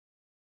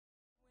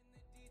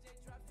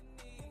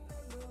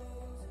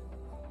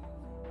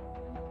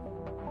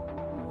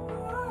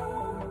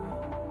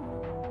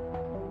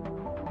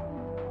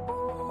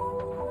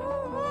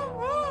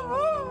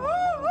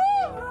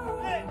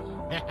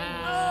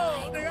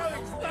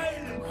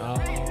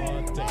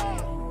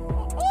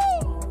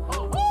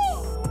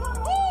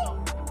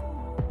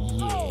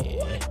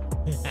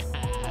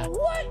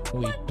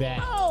back.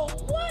 Oh,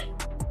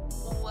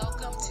 what?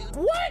 Welcome to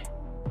What?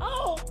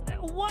 Oh,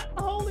 what?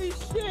 Holy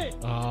shit.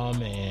 Oh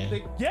man.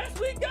 The guest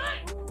we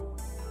got?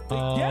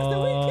 The guest that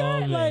we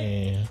got?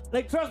 Man.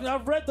 Like, trust me,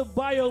 I've read the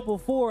bio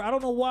before. I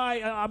don't know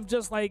why I'm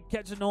just like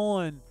catching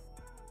on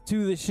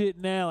to the shit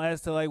now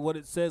as to like what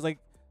it says. Like,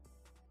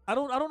 I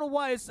don't know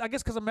why it's, I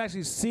guess because I'm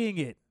actually seeing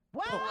it.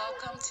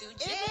 welcome to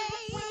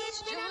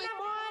Jay's Joint.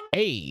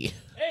 Hey.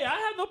 Hey, I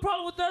have no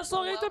problem with that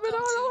song. Ain't that been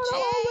Welcome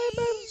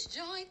to Jay's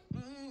Joint.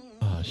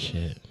 Oh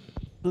shit.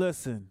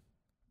 Listen,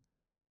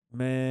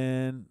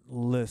 man,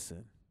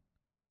 listen.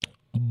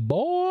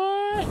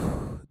 Boy.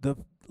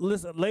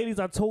 Listen, ladies,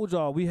 I told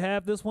y'all we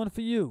have this one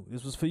for you.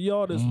 This was for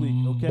y'all this week,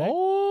 okay?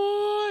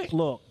 Boy.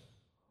 Look,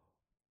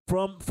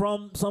 from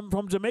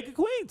Jamaica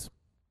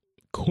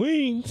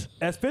Queens.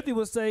 as 50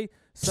 would say,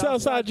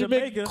 Southside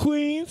Jamaica,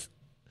 Queens.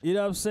 You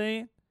know what I'm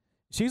saying?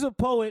 She's a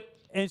poet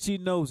and she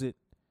knows it,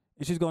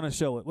 and she's gonna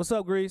show it. What's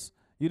up, Grease?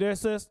 You there,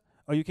 sis?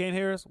 Oh, you can't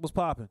hear us? What's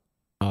popping?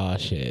 Oh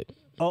shit.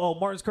 Oh,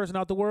 Martin's cursing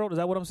out the world. Is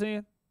that what I'm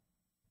saying?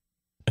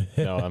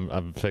 No,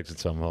 I'm fixing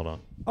something. Hold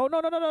on. Oh no!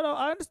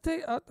 I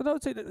understand.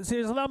 See,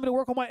 it's allowing me to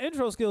work on my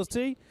intro skills.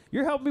 T,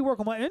 you're helping me work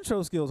on my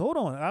intro skills. Hold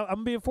on,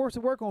 I'm being forced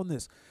to work on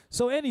this.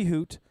 So,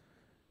 anywho,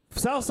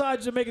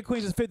 Southside Jamaica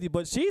Queens is 50,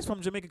 but she's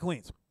from Jamaica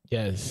Queens,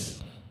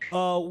 Yes.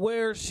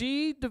 where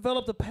she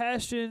developed a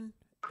passion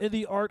in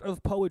the art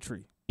of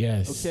poetry.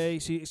 Yes. Okay,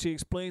 she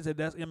explains that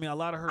that's. I mean, a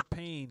lot of her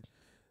pain,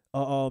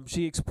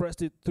 she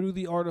expressed it through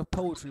the art of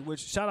poetry. Which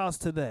shout outs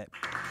to that.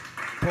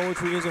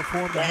 Poetry is a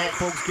form to help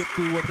folks get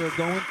through what they're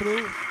going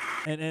through,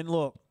 and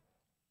look.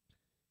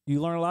 You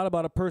learn a lot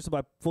about a person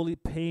by fully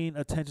paying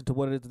attention to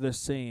what it is they're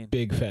saying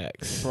Big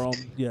facts. from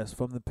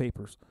the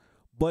papers.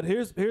 But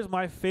here's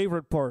my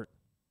favorite part.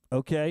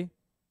 Okay,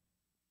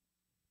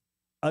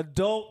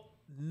 adult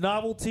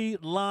novelty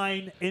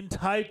line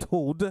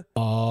entitled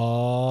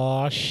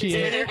Oh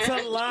shit.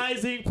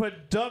 "Tantalizing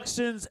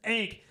Productions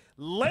Inc."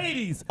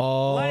 Ladies,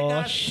 Oh like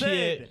I shit.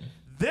 said,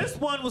 this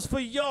one was for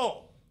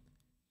y'all.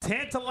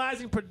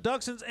 Tantalizing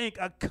Productions Inc.,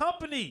 a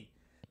company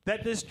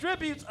that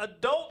distributes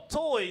adult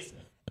toys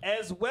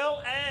as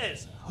well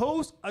as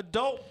hosts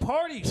adult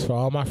parties, It's for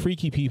all my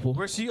freaky people.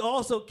 where she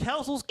also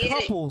counsels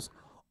couples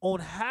on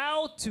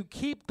how to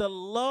keep the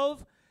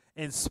love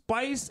and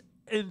spice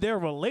in their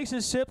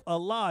relationship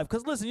alive.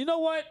 Because listen, you know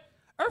what?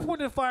 Earth,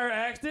 Wind, and Fire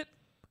asked it.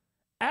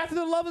 After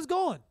the love is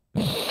gone,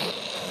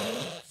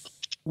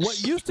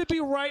 what used to be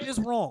right is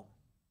wrong.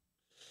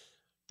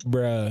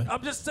 Bruh.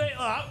 I'm just saying,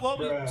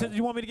 since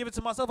you want me to give it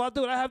to myself, I'll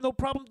do it. I have no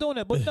problem doing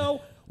that. But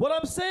no, what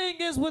I'm saying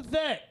is with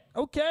that,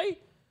 okay?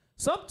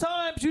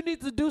 Sometimes you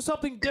need to do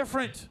something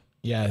different.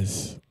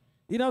 Yes.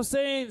 You know what I'm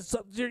saying?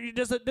 So,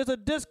 there's a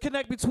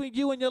disconnect between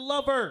you and your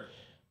lover.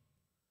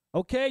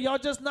 Okay? Y'all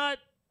just not,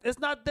 it's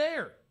not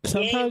there.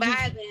 Sometimes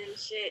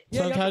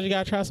you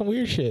gotta try some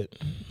weird shit.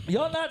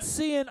 Y'all not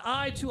seeing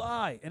eye to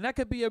eye. And that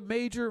could be a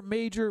major,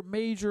 major,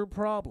 major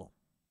problem.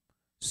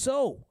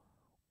 So,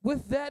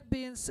 with that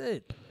being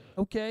said,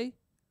 okay,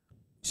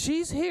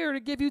 she's here to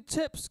give you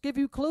tips, give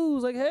you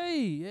clues, like, hey,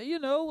 you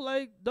know,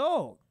 like,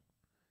 dog,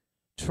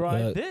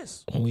 try But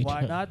this. we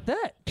Why not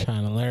that? I'm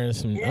trying to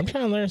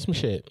learn some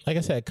shit. Like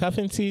I said,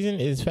 cuffing season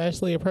is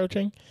fastly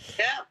approaching.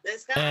 Yep,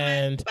 it's coming.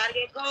 And About to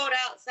get cold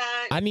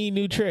outside. I need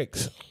new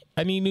tricks.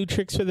 I need new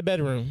tricks for the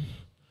bedroom.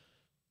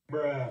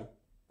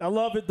 I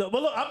love it, though.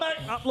 But look,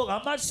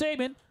 I'm not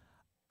shaming.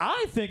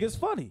 I think it's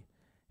funny.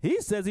 He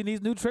says he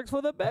needs new tricks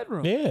for the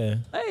bedroom. Yeah.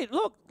 Hey,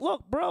 look,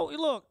 bro.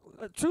 Look,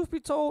 truth be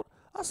told,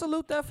 I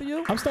salute that for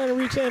you. I'm starting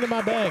to reach into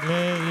my bag,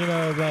 man. You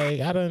know,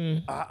 like I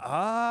done.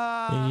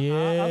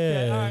 Yeah.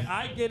 Okay, all right,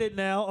 I get it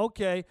now.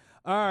 Okay,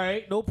 all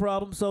right, no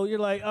problem. So you're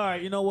like, all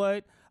right, you know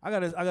what? I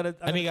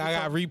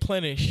gotta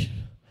replenish.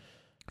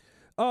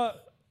 Uh,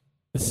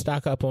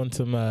 Stock up on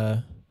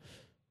some,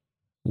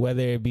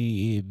 whether it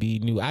be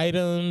new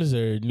items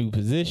or new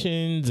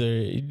positions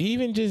or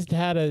even just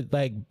how to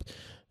like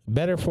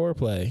better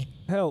foreplay.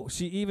 hell,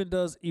 she even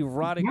does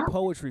erotic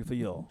poetry for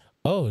y'all.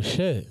 Oh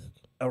shit.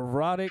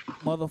 Erotic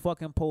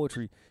motherfucking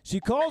poetry. She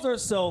calls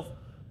herself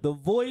the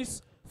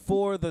voice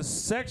for the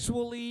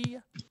sexually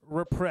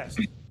repressed.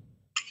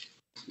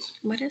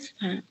 What is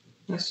that?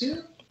 That's it.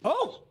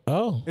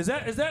 Oh. Is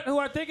that who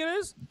I think it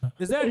is?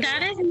 Is that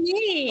That is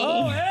me.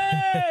 Oh,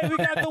 hey, we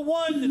got the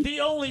one, the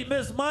only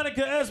Miss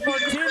Monica S.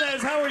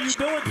 Martinez. How are you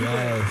doing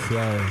today?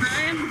 Yes.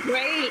 I'm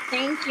great.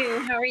 Thank you.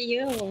 How are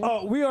you?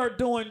 Oh, we are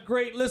doing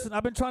great. Listen,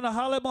 I've been trying to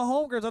holler at my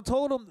homegirls. I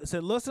told them, I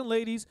said, listen,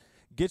 ladies,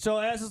 get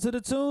your asses to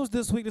the tunes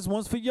this week. This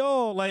one's for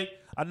y'all. Like,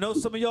 I know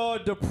some of y'all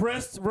are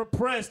depressed,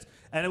 repressed,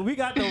 and we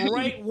got the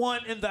right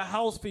one in the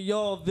house for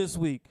y'all this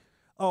week.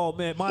 Oh,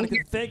 man, Monica,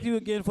 thank you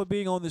again for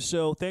being on the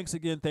show. Thanks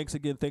again. Give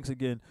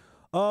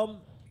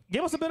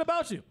us a bit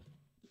about you.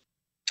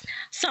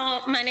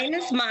 So my name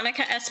is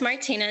Monica S.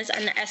 Martinez,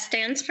 and the S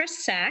stands for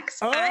sex.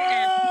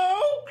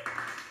 Oh!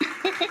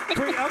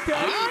 Okay.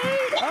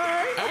 All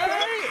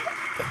right.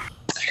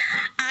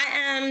 I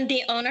am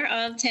the owner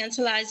of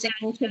Tantalizing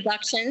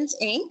Productions,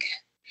 Inc.,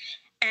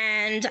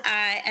 And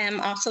I am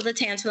also the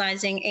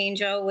Tantalizing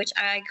Angel, which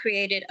I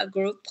created a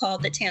group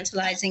called the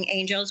Tantalizing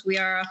Angels. We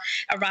are a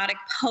erotic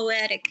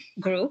poetic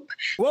group.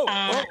 Whoa,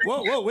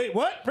 wait,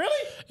 what?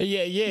 Really?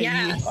 Yeah.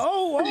 Yes.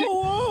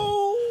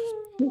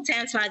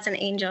 Tantalizing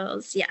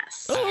Angels,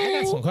 yes.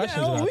 I got some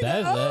questions about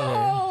that.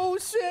 Oh,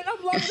 shit.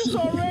 I'm loving this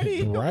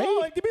already. Right?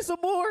 Come on, give me some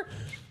more.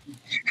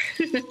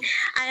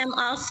 I am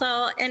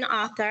also an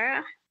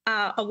author,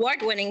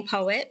 award-winning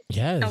poet.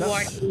 Yes.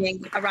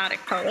 Award-winning erotic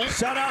poet.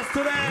 Shout outs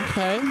to that.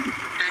 Okay.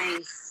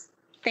 Nice.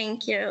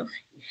 Thank you.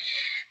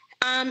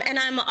 And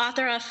I'm an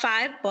author of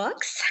 5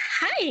 books.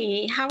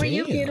 Hi, how are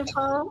you, Damn.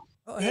 beautiful?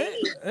 Oh, hey.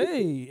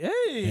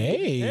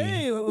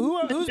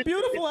 Who's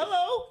beautiful?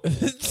 Hello.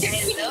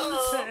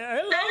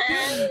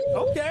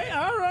 Hello. Okay.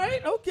 All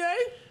right. Okay.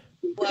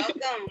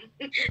 Welcome.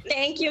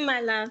 Thank you,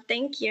 my love.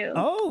 Thank you.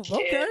 Oh,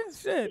 okay.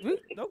 Shit.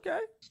 Okay.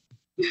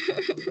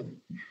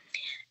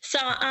 So,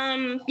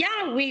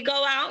 yeah, we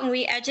go out and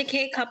we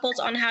educate couples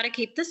on how to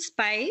keep the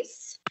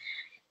spice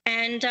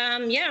and,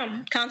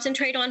 yeah,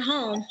 concentrate on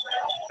home.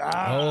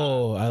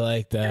 Oh, I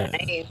like that.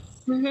 Nice.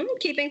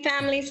 Keeping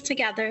families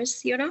together,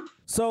 you know?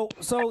 So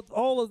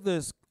all of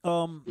this,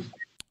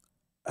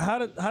 how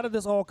did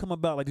this all come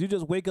about? Like, did you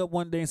just wake up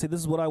one day and say, this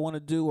is what I want to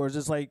do? Or is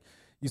just like,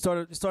 you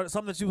started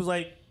something that you was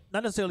like,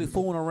 not necessarily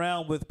fooling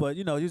around with, but,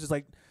 you know, you just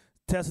like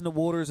testing the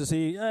waters to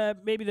see,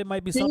 maybe there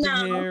might be something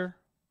here.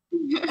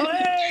 Oh,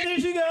 hey, there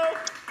she go.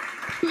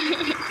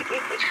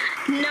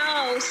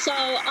 No, so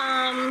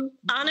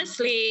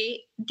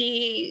honestly,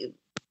 the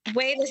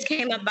way this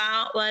came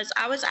about was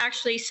I was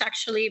actually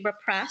sexually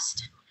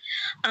repressed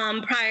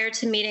prior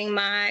to meeting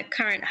my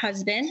current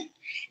husband.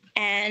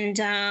 And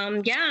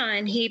yeah,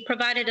 and he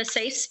provided a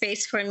safe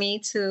space for me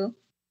to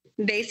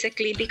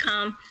basically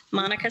become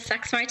Monica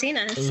Sex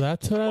Martinez.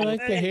 That's what I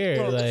like to hear.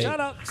 Look, Like, shout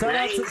out to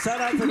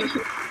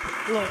the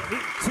look.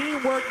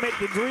 Teamwork make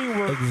the dream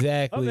work.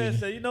 exactly. Okay,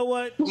 so you know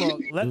what? Look,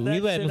 let We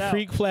that letting shit out.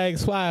 freak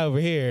flags fly over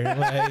here.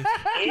 Like,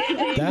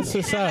 that's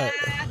what's up.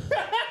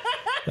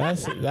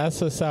 That's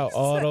what's up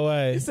all the He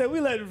way. said we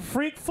letting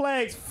freak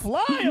flags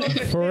fly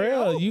over For here.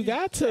 real, you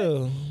got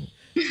to.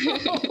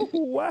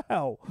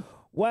 Wow.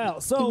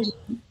 So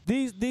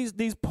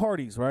these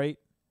parties, right?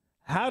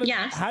 How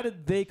Yes.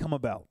 did they come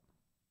about?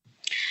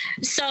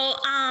 So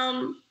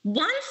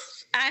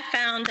once I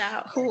found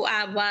out who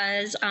I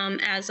was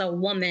as a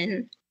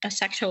woman, a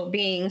sexual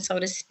being, so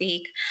to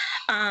speak,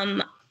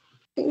 my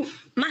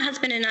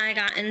husband and I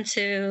got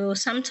into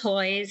some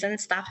toys and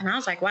stuff, and I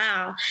was like,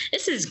 wow,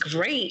 this is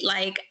great.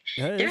 Like,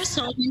 Yeah, there's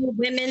so many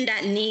women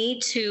that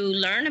need to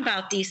learn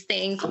about these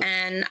things,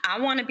 and I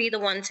want to be the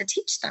one to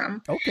teach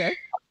them. Okay.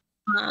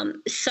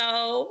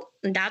 So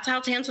that's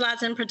how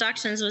Tantalizing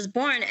Productions was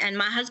born. And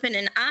my husband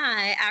and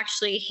I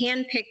actually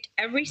handpicked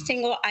every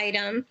single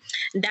item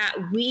that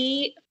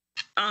we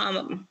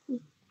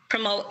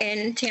promote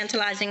in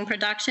Tantalizing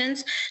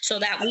Productions so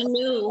that we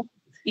knew,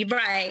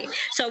 right.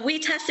 So we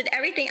tested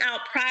everything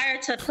out prior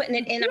to putting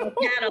it in our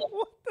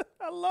catalog.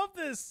 I love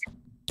this.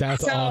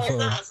 That's So-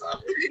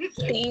 awesome.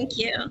 Thank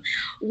you.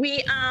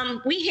 We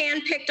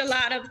handpicked a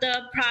lot of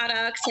the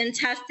products and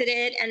tested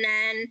it, and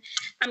then,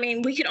 I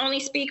mean, we could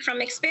only speak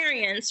from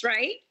experience,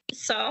 right?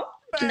 So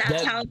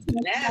that's how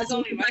That's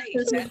only right.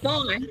 Productions was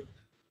born.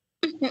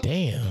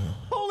 Damn.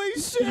 Holy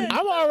shit.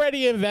 I'm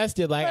already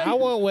invested. Like, I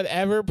want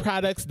whatever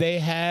products they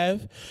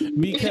have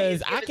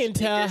because I can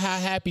tell how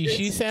happy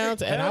she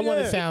sounds, and Hell I want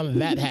yeah. to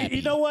sound that happy.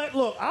 You know what?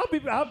 Look,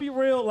 I'll be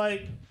real.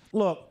 Like,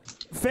 look,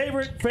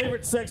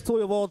 favorite sex toy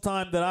of all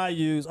time that I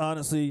use,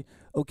 honestly.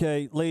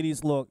 Okay,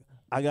 ladies, look,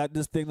 I got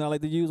this thing that I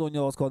like to use on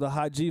y'all. It's called the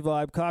Hot G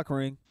Vibe cock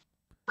ring.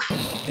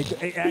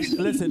 It actually,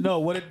 listen, no,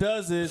 what it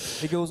does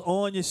is it goes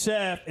on your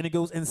shaft and it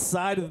goes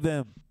inside of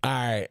them. All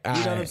right. You know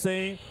what I'm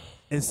saying?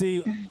 And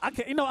see, I'm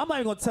not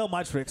even gonna tell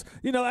my tricks.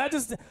 You know, I'm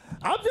just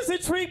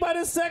intrigued by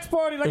this sex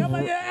party. Like, I'm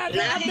like, yeah,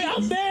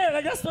 I'm there.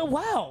 Like, that's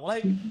wow.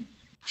 Like,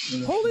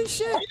 holy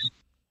shit.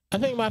 I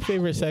think my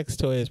favorite sex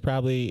toy is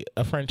probably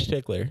a French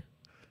tickler.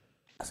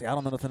 See, I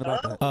don't know nothing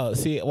about that. Oh,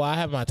 see, well, I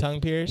have my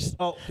tongue pierced.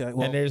 Oh, okay.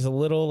 Well, And there's a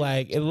little,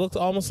 like, it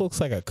almost looks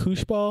like a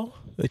koosh ball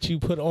that you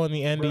put on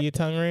the end of your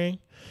tongue ring.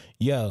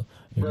 Yo,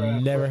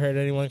 never heard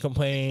anyone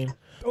complain.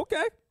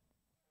 okay.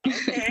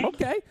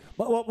 Okay.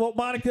 Well,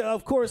 Monica,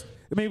 of course.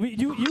 I mean,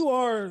 you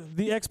are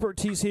the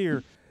expertise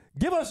here.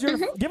 Give us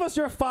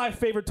your 5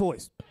 favorite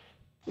toys.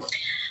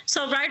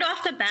 So right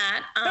off the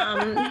bat,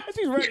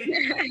 She's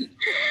ready.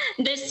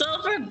 the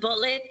Silver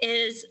Bullet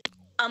is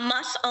a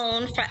must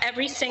own for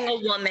every single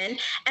woman.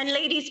 And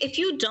ladies, if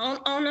you don't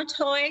own a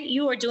toy,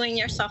 you are doing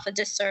yourself a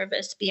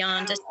disservice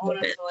beyond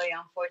disservice.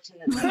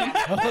 Unfortunately.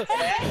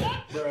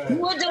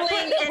 You are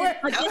doing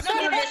a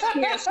disservice to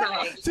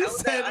yourself. She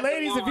said,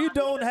 ladies, if you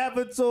don't have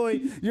a toy,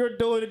 you're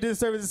doing a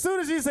disservice. As soon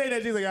as she say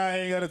that, she's like, I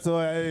ain't got a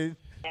toy.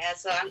 Yeah,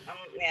 so I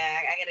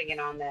gotta get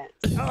on that.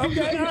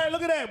 Okay, all right,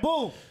 look at that.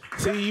 Boom.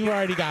 See, you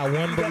already got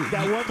one.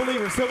 Got one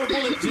believer. Silver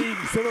Bullet, G.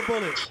 Silver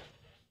Bullet.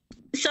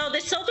 So the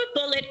silver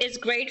bullet is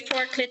great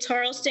for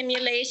clitoral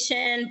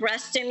stimulation,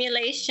 breast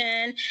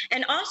stimulation,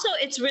 and also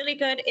it's really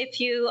good if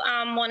you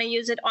want to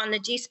use it on the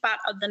G-spot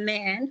of the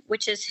man,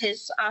 which is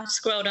his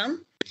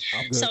scrotum.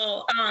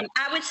 So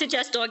I would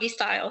suggest doggy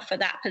style for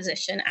that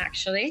position,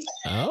 actually.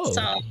 Oh.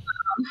 So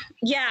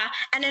yeah,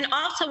 and then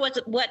also what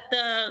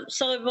the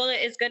silver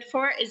bullet is good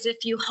for is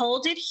if you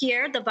hold it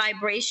here, the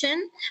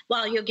vibration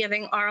while you're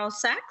giving oral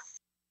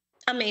sex.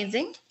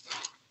 Amazing.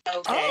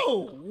 Okay.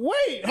 Oh,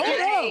 wait, hold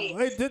on.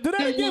 Wait, do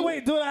that again.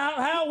 Wait, do it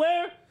how,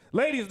 where?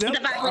 Ladies, The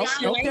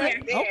vibration right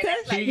okay, here. okay.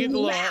 So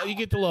you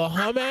get the little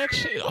hum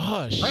action.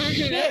 Oh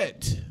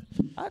shit!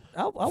 I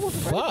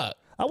wasn't ready. Fuck.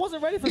 I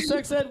wasn't ready for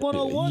sex ed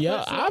 101. Yeah,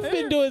 That shit I've there.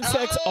 been doing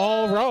sex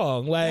all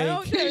wrong. Hell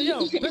Like, yeah, yo.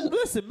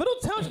 Listen, Middle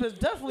Township has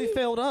definitely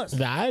failed us.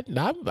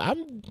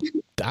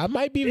 I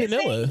might be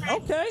vanilla.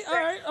 Okay, all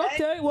right,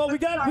 okay. Well, we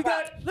got.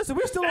 Listen,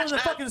 we're still on the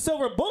fucking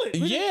silver bullet.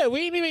 Yeah, we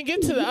didn't even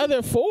get to the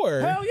other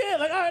four. Hell yeah!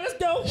 Like, all right, let's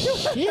go.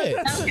 Shit.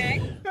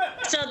 Okay.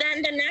 So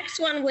then the next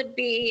one would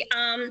be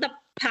the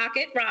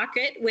pocket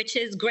rocket, which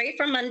is great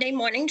for Monday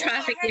morning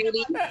traffic,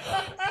 ladies.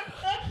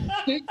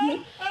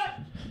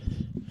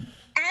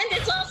 And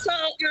it's also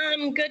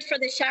good for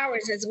the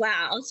showers as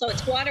well. So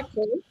it's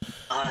waterproof.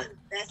 Oh,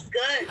 that's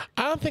good.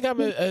 I don't think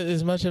I'm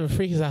as much of a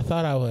freak as I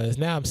thought I was.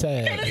 Now I'm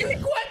sad.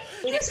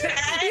 Be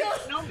sad.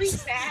 Don't be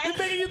sad. You're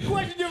making you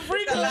question your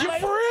freedom. You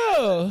for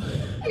real?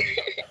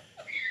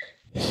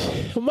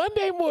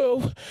 Monday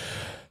morning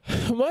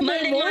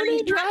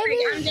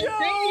driving. I'm just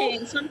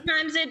saying.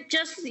 Sometimes it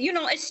just,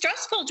 it's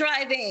stressful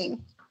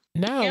driving.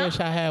 Now Yeah. I wish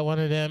I had one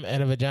of them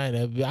and a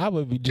vagina. I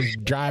would be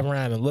just drive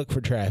around and look for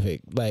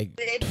traffic. Like,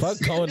 fuck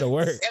going to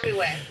work. It's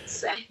everywhere.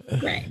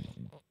 Right.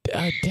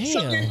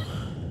 Damn.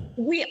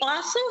 We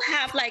also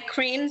have like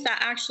creams that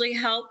actually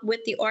help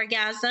with the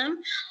orgasm.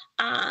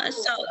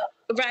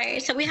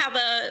 So we have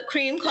a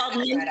cream called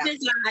Mint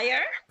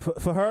Desire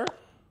For her?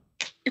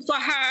 for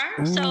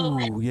her. So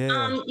Ooh,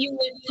 yeah. you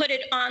would put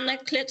it on the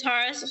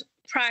clitoris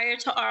prior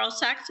to oral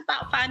sex,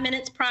 about 5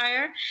 minutes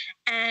prior,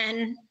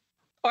 and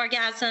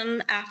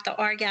orgasm after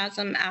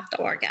orgasm after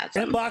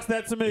orgasm. Inbox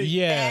that to me.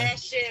 Yeah. That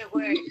shit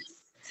works.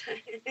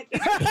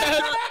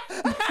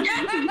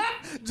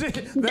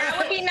 That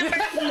would be number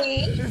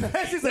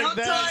 3. She's like,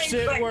 that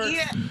shit works.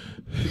 Yeah.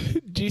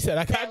 G said,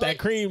 I got that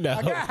cream though.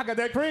 I got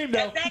that cream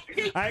though.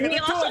 I ain't We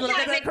gonna do also it, but I got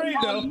have that it, cream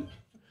though.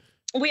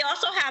 We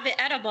also have it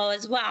edible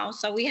as well.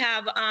 So we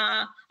have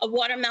a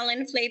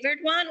watermelon flavored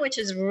one, which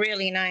is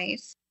really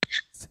nice.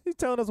 He's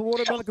telling us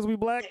watermelon because we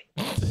black.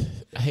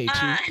 I hate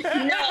you.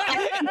 No,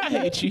 I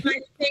hate you. my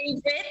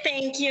favorite.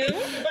 Thank you.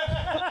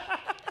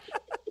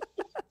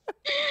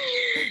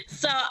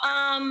 So,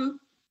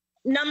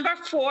 number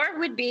 4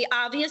 would be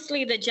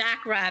obviously the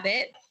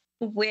Jackrabbit,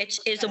 which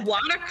is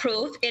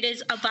waterproof. It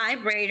is a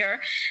vibrator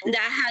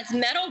that has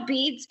metal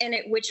beads in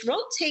it, which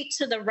rotate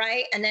to the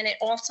right, and then it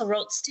also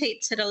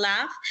rotates to the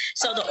left.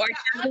 So the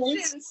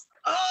orgasms.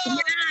 Oh,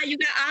 Yeah, you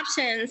got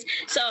options.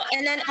 So,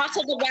 and then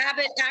also the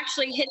rabbit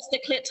actually hits the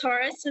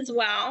clitoris as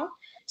well.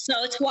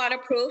 So it's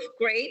waterproof,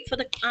 great for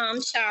the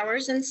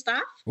showers and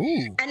stuff. Ooh.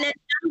 And then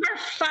number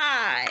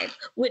 5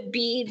 would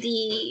be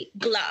the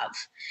glove.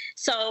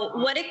 So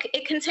what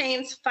it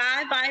contains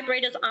 5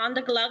 vibrators on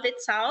the glove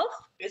itself.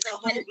 it's a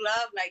whole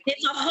glove like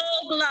It's a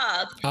whole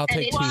glove. I'll And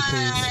take it's 2, what?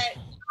 please.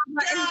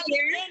 button Yeah,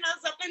 here. you ain't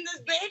us up in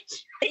this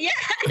bitch.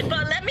 Yeah,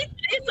 but let me.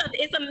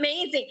 It's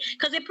amazing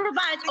because it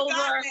provides We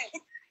got over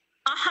it.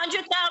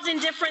 100,000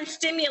 different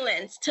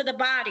stimulants to the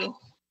body.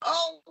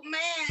 Oh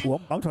man.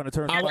 Well, I'm trying to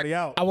turn somebody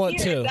out. I want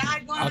Yeah, 2.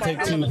 God, I'll take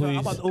God. 2, I'm please.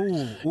 about,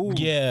 ooh.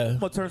 Yeah. I'm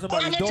gonna turn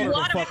somebody's And it's daughter the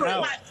fuck waterproof.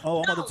 out. Oh,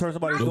 I'm about to turn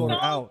somebody's daughter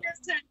out.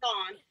 Just turned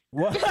on.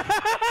 What?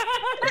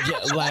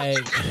 Yeah, like,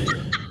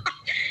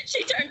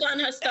 She turned on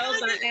her stove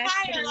That on was just fire.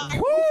 accident.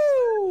 Like,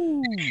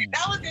 Woo!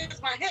 that was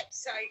just my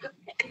hips. Sorry.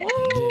 yeah,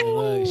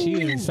 look, she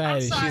was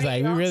excited. sorry, She's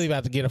like, we girls. really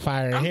about to get a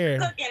fire in I'm here.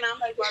 cooking. I'm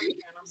like barbecuing.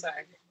 I'm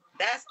sorry.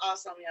 That's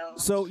awesome, yo.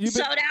 So you've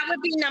So been that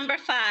would be number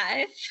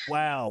 5.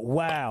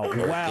 wow.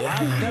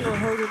 I've never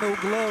heard of no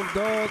glove,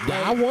 dog.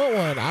 Yeah, I want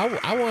one. I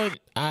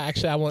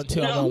want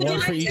 2. I want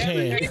one for each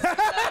hand.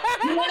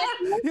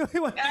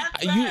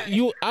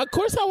 You. Of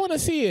course, I want to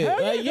see it.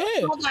 Like, yeah.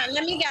 Hold on,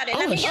 let me get it. Oh,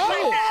 Let me get shit. my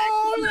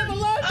Oh, you have a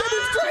live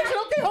demonstration.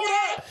 Okay, hold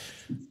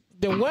on.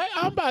 Then what?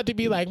 I'm about to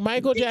be like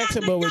Michael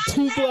Jackson, but with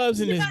 2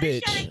 gloves in this Shut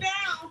bitch. it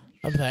down.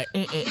 I'm like,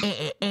 You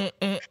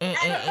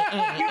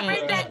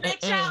bring that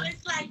bitch out,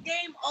 it's like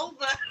game over.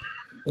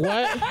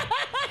 what?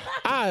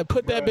 I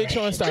put that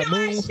bitch on, start You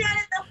ain't moon. shut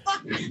it the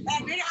fuck.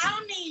 Like, nigga, I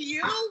don't need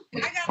you. I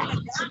got my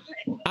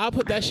gauntlet. I'll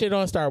put that shit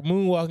on, start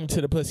moonwalking to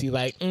the pussy,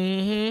 like,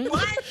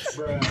 What?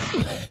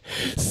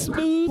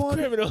 smooth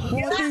criminal.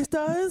 Want to be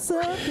starting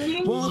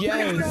something. Want to be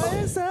Yes.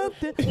 starting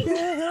something.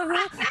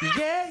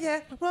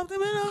 Yeah. Want to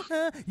be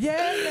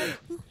yeah.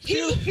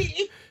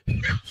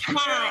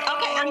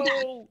 Okay, I'm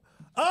done.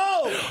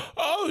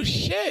 Oh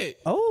shit.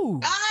 Oh.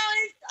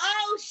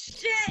 Oh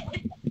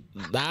shit.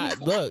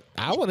 Look,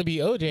 I want to be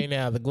OJ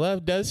now. The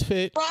glove does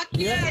fit. Fuck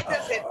yeah, it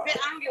doesn't fit.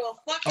 I don't give a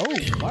fuck.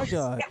 Oh my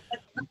God.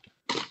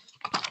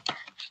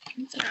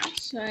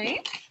 That's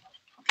right.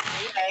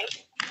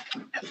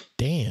 Okay.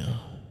 Damn.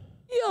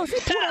 Yo, she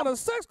put out a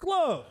sex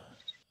club.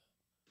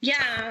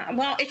 Yeah,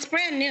 well, it's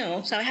brand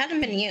new, so it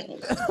hasn't been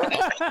used.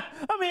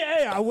 I mean,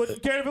 hey, I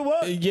wouldn't care if it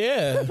was.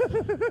 Yeah. Yo,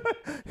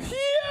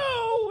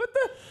 what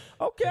the?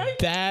 Okay.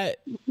 That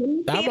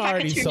See I'm if I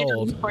already can turn it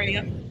on sold. for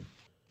you.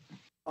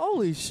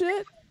 Holy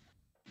shit.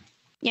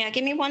 Yeah,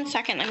 give me 1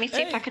 second. Let me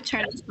see if I can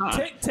turn this on.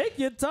 Take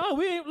your time.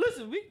 We ain't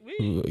listen.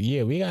 We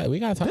Yeah, we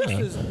got time. this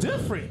is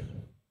different.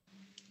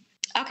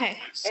 Okay,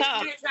 so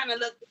I'm just trying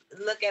to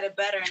look at it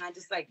better, and I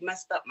just like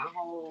messed up my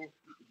whole.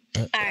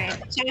 all right,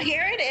 so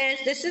here it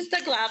is. This is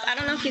the glove. I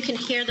don't know if you can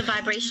hear the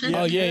vibration.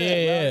 Oh, yeah.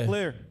 loud and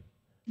clear.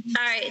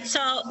 All right, so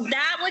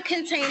that would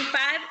contain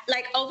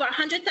over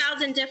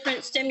 100,000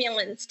 different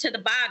stimulants to the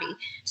body.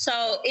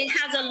 So it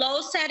has a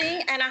low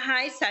setting and a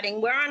high setting.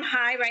 We're on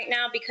high right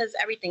now because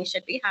everything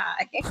should be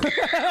high.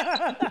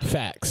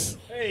 Facts.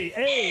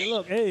 Hey,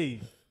 look,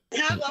 hey.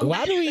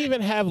 Why do we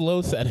even have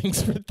low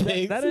settings for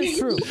things? That is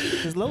true.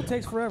 Because low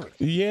takes forever.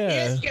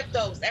 Yeah. Skip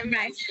those.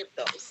 Everybody skip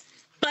those.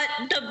 But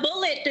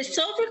the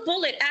silver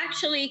bullet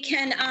actually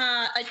can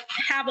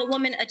have a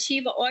woman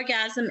achieve an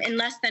orgasm in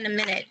less than a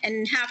minute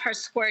and have her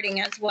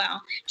squirting as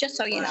well, just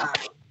so you know.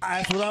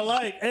 That's what I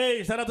like.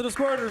 Hey, shout out to the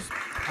squirters.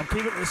 I'm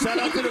keeping shout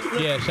out to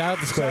the Yeah, shout out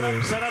to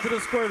squirters. Shout out to the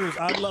squirters.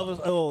 I love it.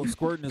 Oh,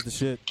 squirting is the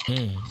shit.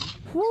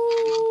 Woo!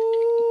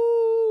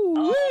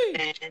 Oh,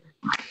 man.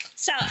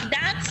 So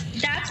that's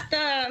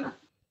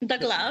the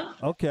glove.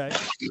 Okay.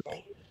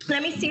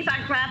 Let me see if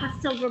I grab a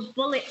silver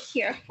bullet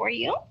here for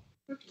you.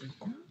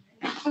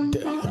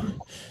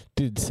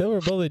 Dude,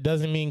 silver bullet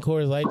doesn't mean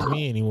Coors Light to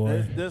me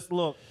anymore. This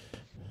look.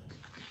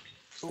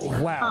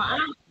 Wow.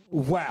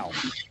 Wow.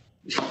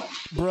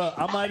 Bruh,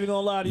 I'm not even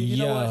gonna lie to you.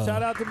 You know what?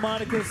 Shout out to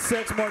Monica's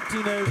Sex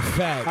Martinez.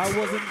 Facts. I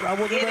wasn't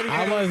ready for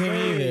I wasn't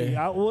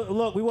either.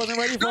 Look, we wasn't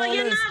ready for all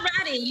You're this. not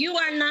ready. You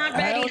are not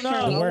ready.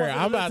 Hell no. Word,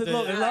 I'm about to.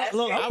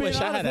 Look, I I'm wish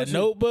being I had honest a with you.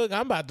 notebook.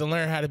 I'm about to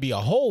learn how to be a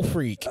whole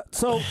freak.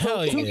 So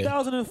Hell yeah.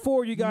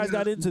 2004, you guys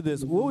got into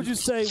this. What would you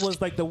say was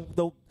like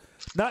the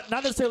not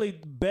necessarily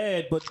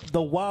bad, but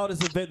the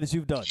wildest event that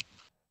you've done?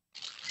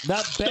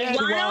 Not bad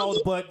wild,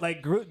 but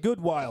like good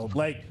wild.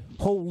 Like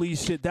holy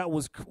shit, that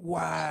was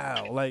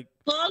wow. Like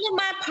all of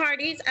my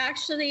parties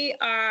actually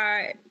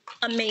are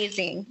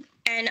amazing,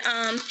 and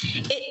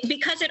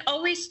because it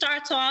always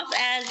starts off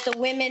as the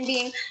women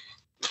being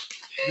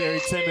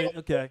very timid.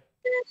 Okay.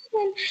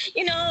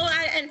 You know,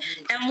 and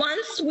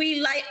once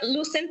we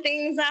loosen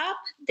things up,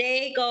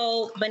 they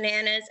go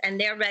bananas and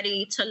they're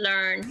ready to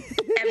learn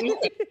everything.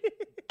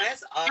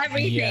 That's awesome.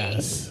 Everything.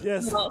 Yes.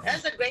 Yes.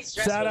 That's a great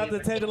stress. Shout out to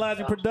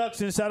Tantalizing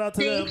Productions. Shout out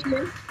to them. Thank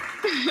you.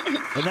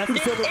 And that's the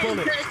This silver is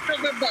bullet. the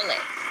silver bullet.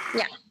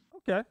 Yeah.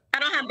 Okay. I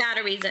don't have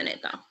batteries in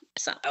it though.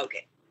 So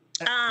Okay.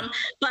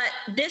 but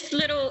this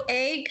little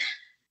egg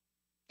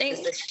thing,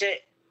 It's the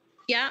shit.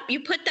 yeah, you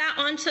put that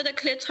onto the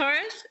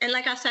clitoris, and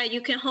like I said, you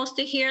can host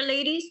it here,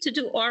 ladies, to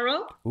do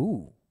oral.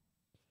 Ooh.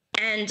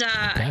 And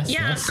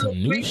That's some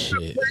new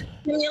shit.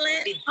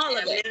 Stimulant, all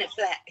of it. Minute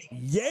flat.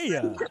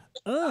 Yeah.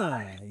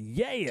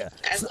 Yeah.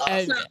 That's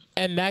awesome.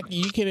 And that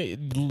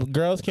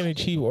girls can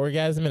achieve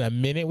orgasm in a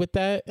minute with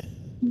that.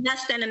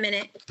 Less than a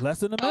minute. Less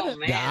than a minute. Oh,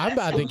 man. Yeah, I'm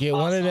That's about to get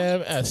one of awesome.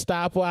 them, a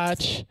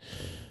stopwatch,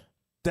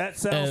 That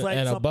sounds like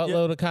and a something.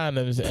 buttload of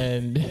condoms,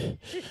 and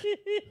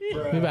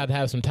we about to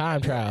have some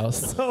time trials.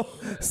 So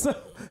So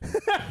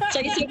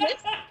you see this?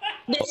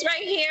 This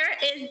right here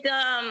is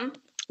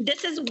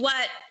this is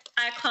what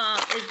I call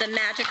is the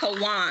magical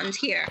wand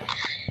here.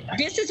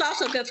 This is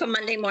also good for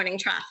Monday morning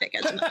traffic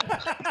as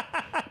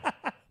well.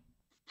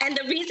 And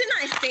the reason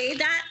I say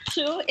that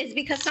too is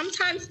because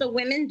sometimes the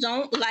women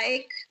don't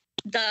like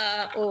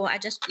I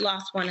just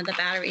lost one of the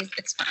batteries.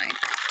 It's fine.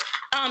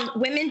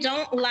 Women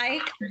don't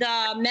like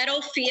the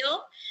metal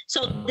feel.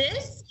 So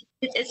this,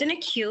 isn't it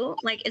cute?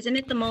 Like, isn't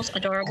it the most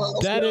adorable?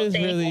 That little is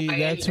thing?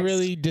 that's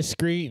really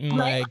discreet and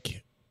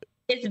like.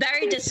 It's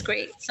very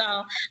discreet.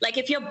 So, like,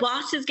 if your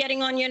boss is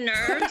getting on your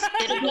nerves,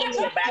 it'll be in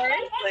your back,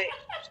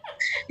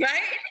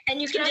 right?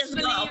 And you can just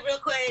go real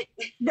quick.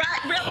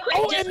 right, real quick.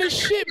 Oh, just and the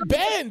shit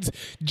bends.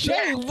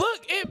 Jay, Yeah.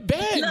 look, it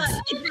bends. Look,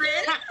 it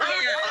bends.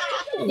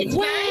 Yeah. It's very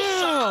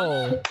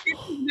Wow. soft.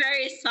 It's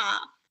very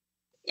soft.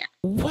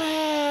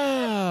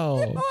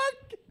 Wow.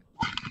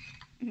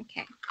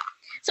 Okay.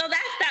 So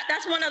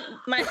that's one of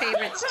my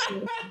favorites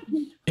too.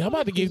 I'm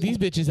about to give these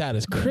bitches out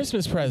as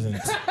Christmas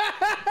presents.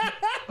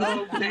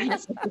 Oh,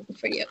 that's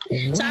for you.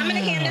 So I'm gonna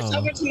hand this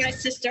over to my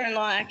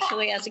sister-in-law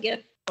actually as a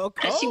gift.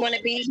 Okay. Does she want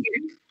to be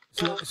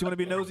here? She want to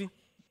be nosy?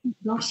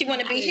 She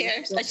want to be here.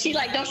 But she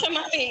like, don't show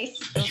my face.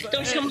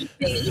 Don't show my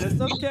face. That's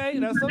okay.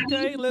 That's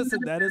okay. Listen,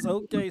 that is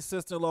okay,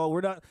 sister-in-law.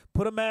 We're not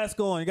put a mask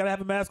on. You gotta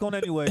have a mask on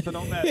anyway, so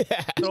don't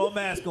throw a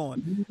mask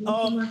on.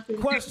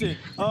 Question.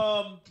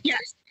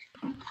 Yes.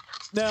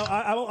 Now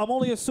I'm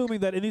only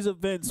assuming that in these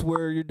events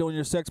where you're doing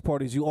your sex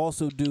parties, you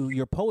also do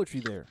your poetry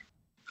there.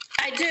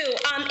 I do.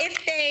 If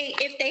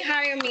if they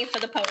hire me for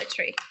the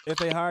poetry. If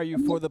they hire you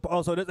for the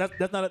so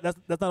that's not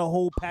a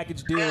whole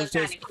package deal. It's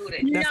just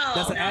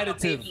that's an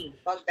additive.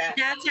 Fuck that.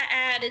 That's an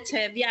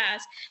additive,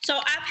 yes. So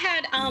I've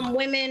had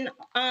women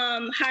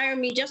hire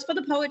me just for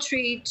the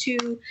poetry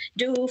to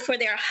do for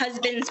their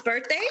husband's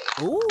birthday.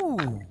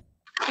 Ooh.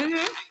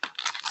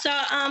 So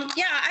I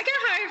get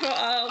hired for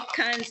all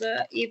kinds of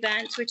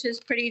events, which is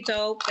pretty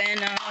dope. And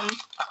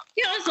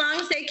as long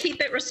as they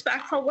keep it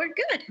respectful, we're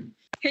good.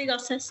 Here you go,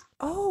 sis.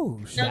 Oh,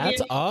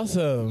 That's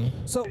awesome.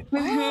 so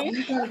that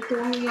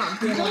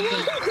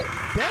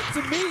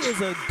to me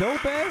is a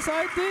dope ass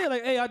idea.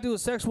 Like, hey, I do a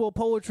sexual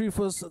poetry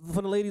for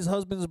the lady's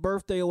husband's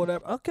birthday or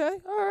whatever. Okay,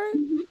 all right.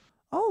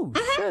 Oh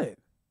shit.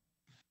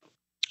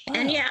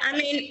 And yeah, I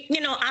mean,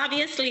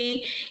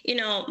 obviously,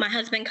 my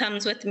husband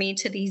comes with me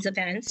to these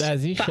events.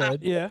 As he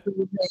should. Yeah.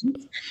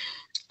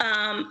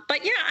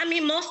 But yeah, I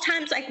mean, most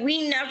times, like,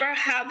 we never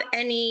have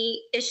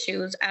any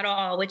issues at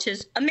all, which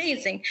is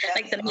amazing.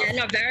 Like, the men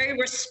are very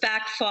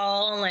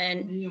respectful,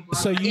 and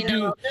So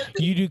you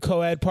do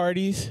co-ed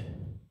parties?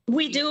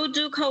 we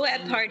do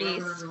co-ed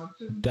parties.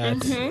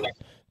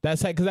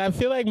 That's like, because I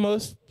feel like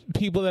most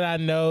people that I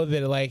know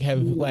that like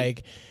have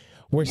like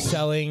we're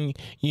selling,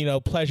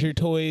 pleasure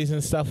toys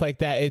and stuff like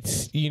that.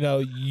 It's,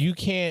 you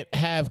can't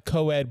have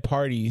co-ed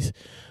parties.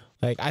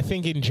 Like, I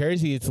think in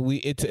Jersey, it's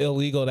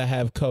illegal to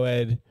have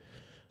co-ed,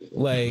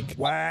 like,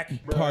 Whack.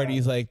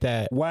 parties like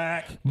that.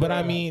 Whack. But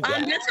I mean,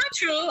 That's not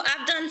true.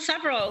 I've done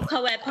several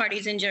co-ed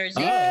parties in Jersey.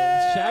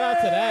 shout out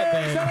to that,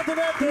 then. Shout out to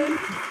that, then.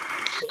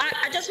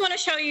 I just want to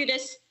show you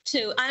this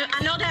too.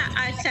 I know that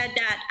I said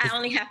that I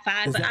only have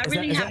 5, but I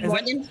really have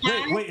more than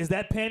 5. Wait, is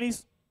that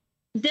panties?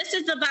 This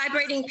is the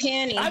vibrating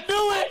panty. I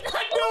knew it!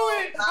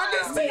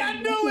 I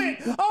knew it!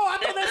 Oh, I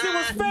thought that shit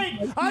was fake.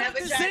 I Never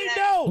just tried say that.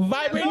 no.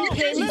 Vibrating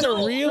panties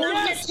are real?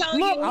 Let me tell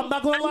Look, you- I'm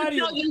not gonna lie to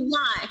you. I'm gonna tell you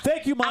why.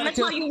 Thank you, I'm gonna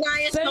Monica. tell you why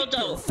it's so Thank you.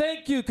 dope.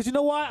 Thank you, because you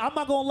know why? I'm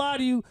not gonna lie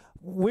to you.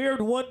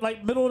 Weird one,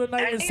 like middle of the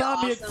night That'd be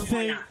insomnia awesome.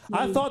 thing.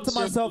 I thought to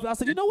myself, I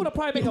said, you know what? I'd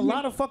probably make a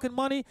lot of fucking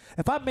money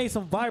if I made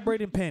some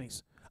vibrating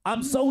panties.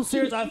 I'm so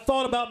serious. I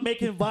thought about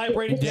making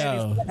vibrating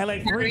panties at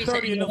like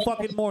 3:30 in the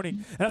fucking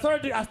morning, and I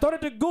started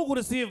to Google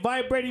to see if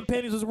vibrating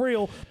panties was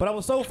real, but I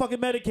was so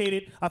fucking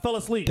medicated, I fell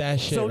asleep. That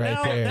shit so right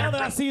now, there. now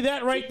that I see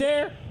that right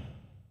there,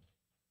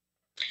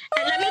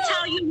 And let me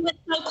tell you what's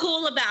so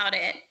cool about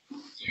it.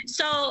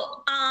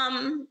 So,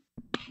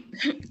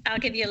 I'll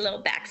give you a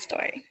little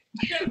backstory.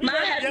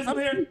 yes, I'm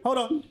here. Hold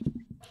on.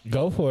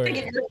 Go for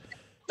it.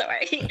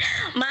 Sorry.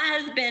 My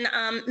husband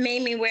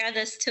made me wear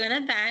this to an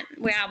event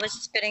where I was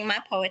spitting my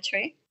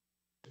poetry.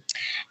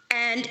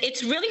 And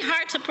it's really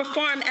hard to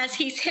perform as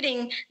he's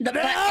hitting the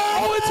button.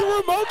 Oh, it's a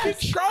remote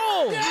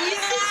control.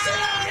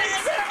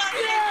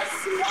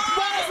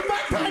 That's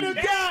my kind of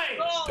guy.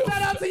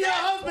 Shout out to your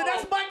husband.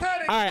 That's my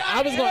kind of guy. All right,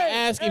 I was gonna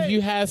ask if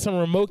you had some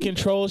remote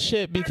control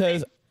shit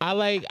because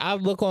I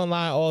look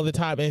online all the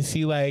time and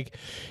see like,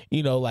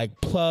 like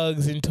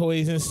plugs and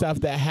toys and stuff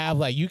that have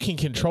like you can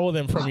control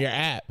them from your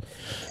app.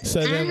 So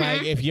then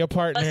like if your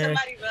partner,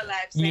 Somebody real life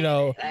saying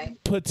that,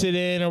 like, puts it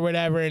in or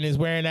whatever and is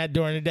wearing that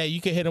during the day, you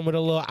can hit them with a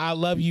little "I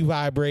love you"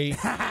 vibrate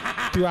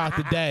throughout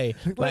the day.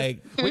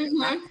 Like,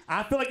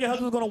 I feel like your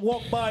husband's gonna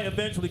walk by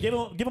eventually. Give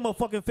him a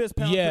fucking fist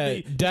pound. yeah, for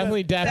me.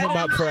 definitely dap him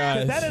up for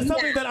us. That is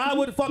something that I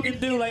would fucking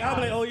do. Like I'll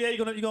be like, oh yeah,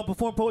 you're gonna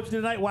perform poetry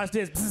tonight. Watch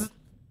this.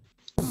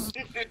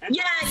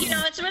 Yeah,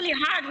 it's really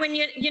hard when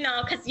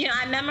because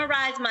I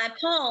memorize my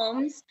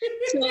poems,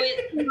 so I'm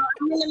in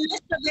the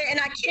midst of it, and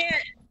I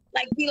can't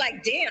like be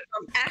like, damn,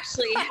 I'm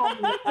actually.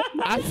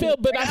 I feel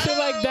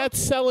like that's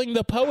selling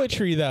the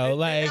poetry though.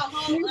 Like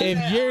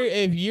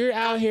if you're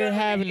out here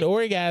having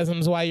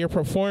orgasms while you're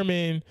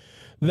performing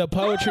the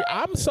poetry,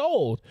 I'm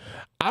sold.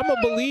 I'm a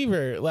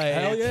believer. Like,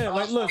 Hell yeah!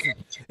 Like listen,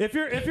 if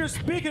you're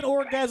speaking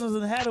orgasms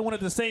and having one at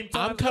the same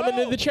time, I'm coming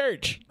to the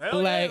church.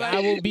 Hell Like yeah, I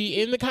will be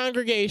in the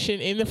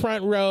congregation in the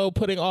front row,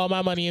 putting all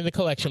my money in the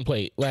collection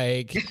plate.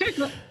 Like,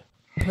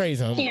 praise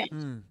him.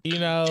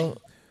 Yeah.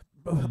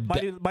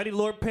 Mighty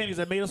Lord panties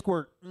that made us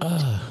squirt.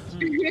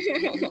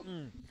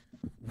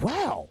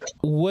 Wow.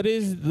 What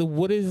is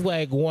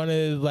like one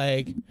of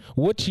like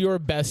what's your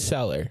best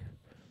seller?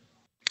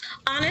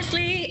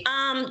 Honestly,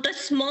 the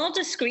small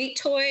discreet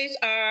toys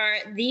are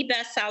the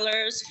best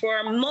sellers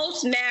for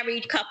most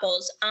married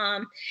couples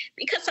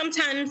because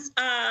sometimes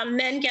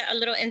men get a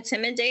little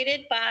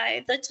intimidated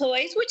by the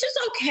toys, which is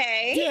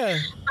okay. Yeah.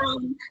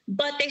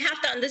 But they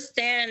have to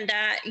understand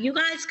that you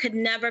guys could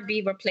never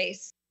be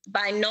replaced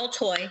by no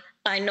toy,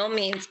 by no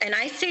means. And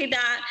I say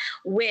that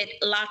with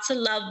lots of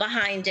love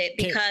behind it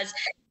because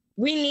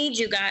we need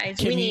you guys.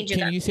 We need you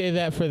guys. Can you say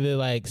that for the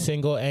like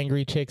single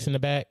angry chicks in the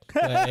back?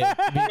 Like,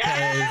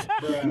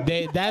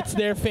 because that's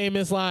their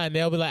famous line.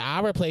 They'll be like,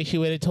 "I'll replace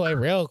you with a toy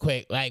real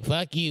quick." Like,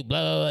 "Fuck you,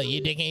 blah blah blah.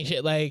 You dick ain't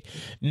shit." Like,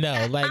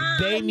 no, like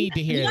they need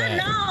to hear that.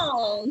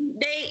 No,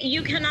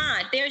 you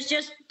cannot.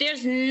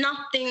 There's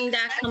nothing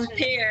that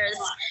compares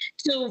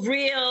to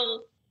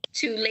real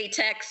to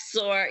latex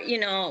or,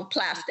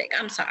 plastic.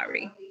 I'm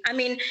sorry. I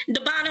mean, the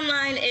bottom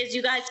line is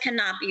you guys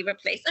cannot be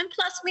replaced. And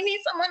plus, we need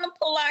someone to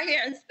pull our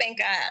hair and spank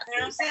our ass. You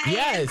know what I'm saying?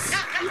 Yes.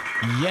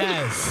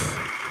 Yes.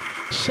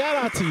 Shout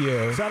out to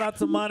you. Shout out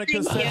to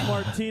Monica San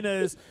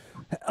Martinez,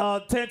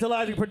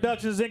 Tantalizing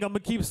Productions Inc. I'm gonna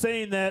keep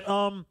saying that.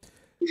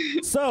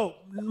 So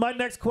my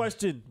next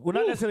question, well,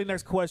 not necessarily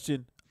next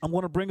question. I'm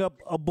gonna bring up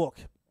a book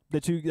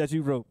that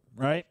you wrote,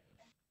 right?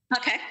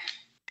 Okay.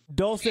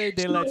 Dulce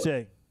de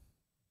Leche.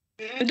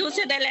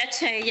 Dulce de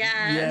leche, yes.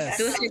 Yes.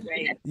 Dulce de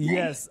leche.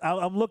 Yes,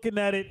 I'm looking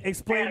at it.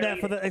 Explain that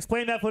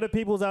for the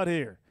peoples out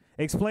here.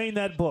 Explain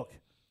that book.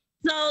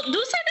 So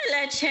Dulce de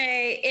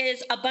leche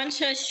is a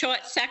bunch of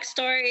short sex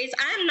stories.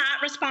 I'm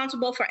not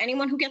responsible for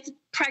anyone who gets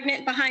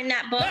pregnant behind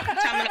that book.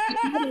 So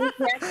I'm going to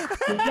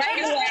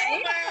right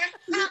away.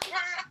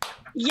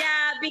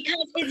 Yeah,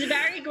 because it's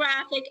very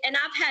graphic, and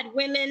I've had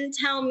women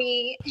tell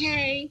me,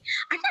 "Hey,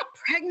 I got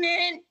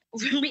pregnant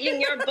reading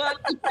your book."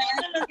 And,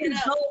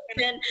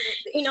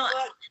 yeah,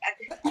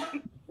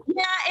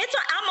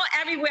 I'm on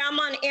everywhere. I'm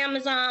on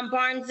Amazon,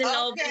 Barnes and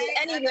Noble,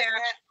 anywhere.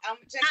 I'm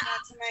checking out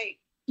tonight.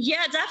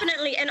 Yeah,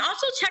 definitely, and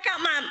also check out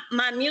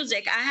my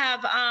music. I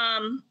have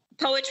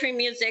poetry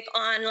music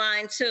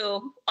online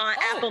too on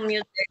Apple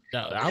Music.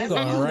 No, I'm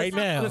going right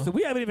now. Listen,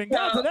 we haven't even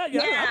gotten to that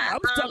yet. Yeah,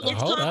 it's Hold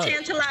called up.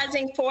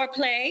 Tantalizing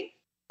Foreplay.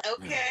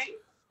 Okay.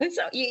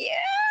 So yeah.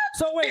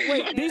 So wait.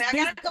 I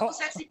got a couple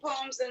sexy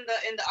poems in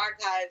the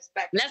archives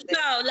back. Let's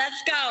go.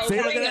 See,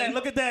 look Bring at that. it.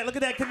 Look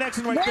at that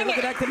connection right there. Bring Look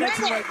at that it.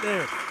 connection Bring right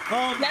there.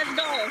 Let's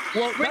go.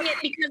 Well, Bring it,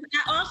 because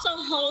I also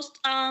host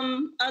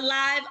a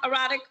live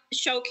erotic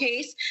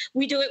showcase.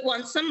 We do it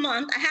once a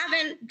month. I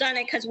haven't done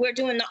it because we're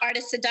doing the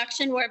Artist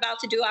Seduction. We're about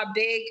to do our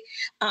big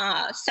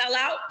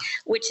sellout,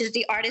 which is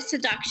the Artist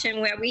Seduction,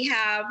 where we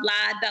have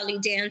live belly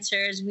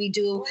dancers. We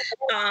do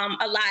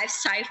a live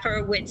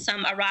cipher with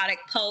some erotic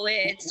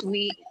poets.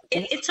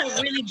 It's a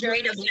really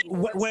great event.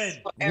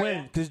 When?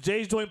 Because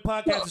Jay's Joint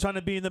Podcast is trying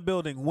to be in the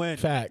building. When?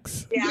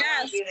 Facts. Yeah,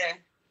 Yes.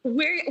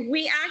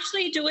 We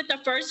actually do it the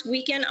first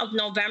weekend of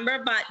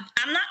November, but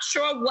I'm not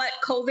sure what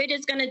COVID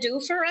is going to do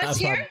for us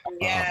here.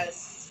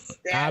 Yes.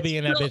 I'll be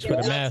in that bitch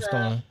with a mask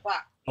on.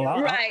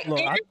 Oh, Right.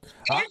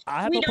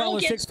 I have no problem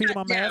with 6 feet in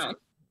my mask.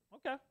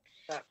 Okay.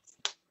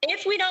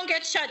 If we don't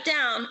get shut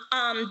down,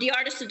 the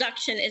Artist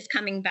Seduction is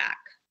coming back.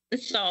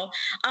 So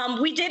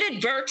we did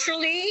it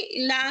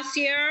virtually last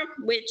year,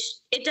 which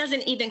it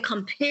doesn't even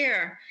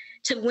compare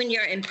to when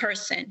you're in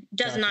person.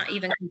 Does not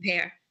even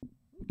compare.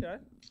 Okay.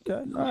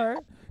 All right.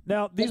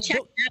 Now these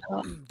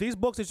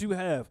books that you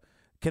have,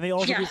 can they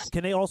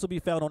also be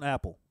found on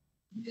Apple?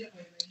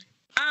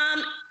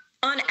 On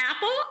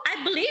Apple,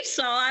 I believe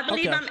so. I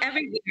believe I'm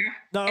everywhere.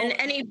 No.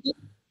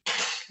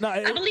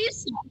 I believe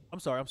so. I'm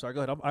sorry.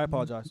 Go ahead. I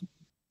apologize.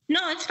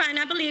 No, it's fine.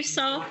 I believe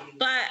so.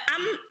 But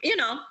I'm,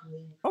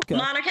 Okay.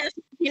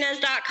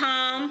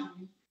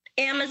 MonicaMartinez.com,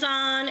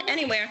 Amazon,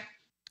 anywhere.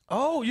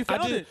 Oh, you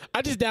found it.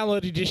 I just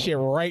downloaded this shit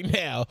right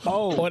now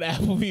on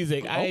Apple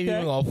Music. I ain't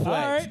even gonna flex. All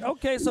right.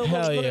 Okay. So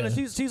Hell look at yeah.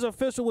 it. She's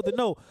official with the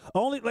no.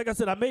 Only, like I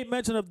said, I made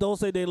mention of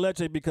Dulce de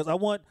Leche because I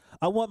want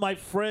my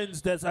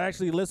friends that's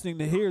actually listening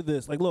to hear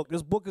this. Like, look,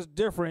 this book is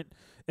different,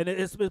 and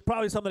it's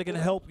probably something that can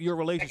help your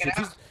relationship.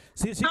 No, I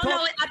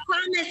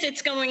promise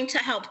it's going to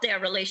help their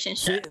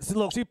relationship.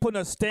 She's putting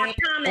a stamp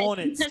on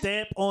it.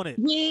 Stamp on it.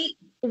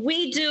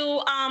 We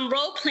do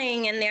role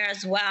playing in there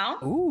as well.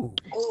 Ooh.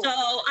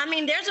 So I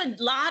mean, there's a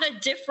lot of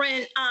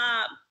different.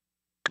 I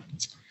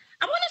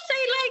want to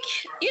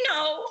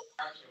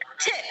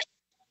say,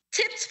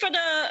 tips for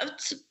the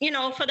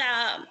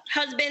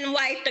husband,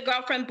 wife, the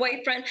girlfriend,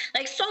 boyfriend.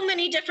 Like so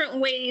many different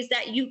ways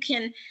that you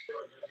can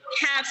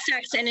have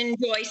sex and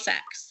enjoy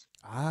sex.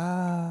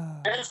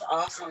 That's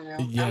awesome,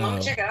 man. Yeah. I'm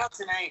gonna check it out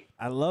tonight.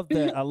 I love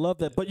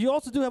that. But you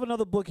also do have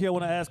another book here I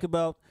want to ask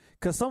about,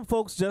 because some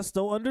folks just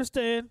don't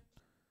understand.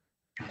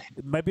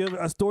 It might be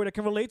a story that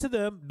can relate to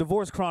them.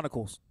 Divorce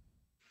Chronicles.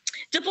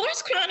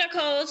 Divorce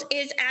Chronicles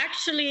is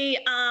actually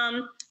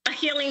a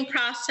healing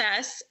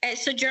process.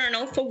 It's a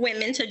journal for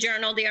women to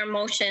journal their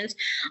emotions.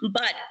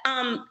 But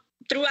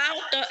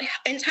throughout the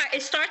entire,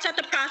 it starts at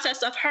the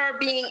process of her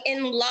being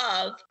in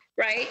love,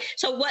 right?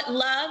 So what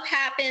love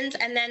happens,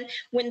 and then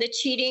when the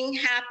cheating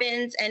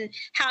happens, and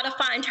how to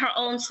find her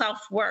own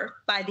self-worth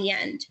by the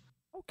end.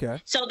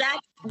 Okay. So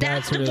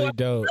that's the really book.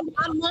 dope.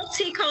 I'm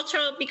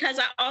multicultural because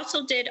I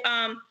also did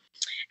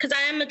because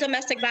I am a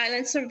domestic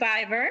violence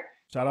survivor.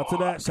 Shout out to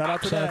that. Shout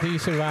out to you,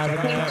 survivor.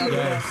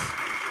 Yes.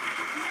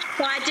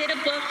 So I did a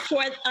book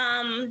for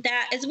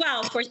that as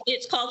well.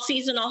 It's called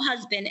Seasonal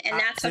Husband, and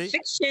that's a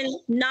fiction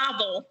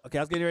novel. Okay,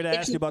 I was getting ready to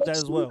ask you about that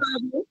as well.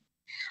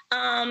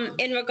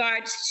 In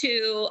regards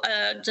to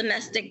a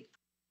domestic,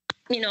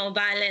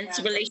 violence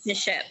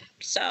relationship.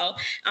 So,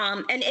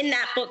 and in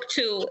that book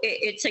too,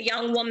 it's a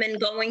young woman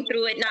going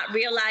through it, not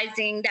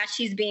realizing that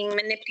she's being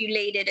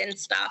manipulated and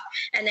stuff,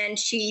 and then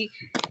she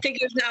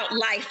figures out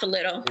life a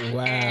little.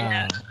 Wow.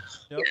 And,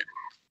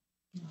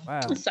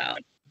 Wow. So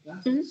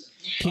And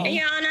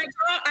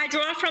I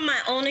draw from my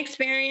own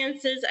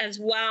experiences as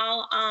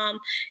well.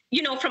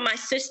 From my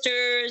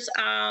sisters,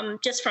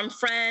 just from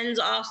friends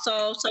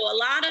also. So a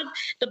lot of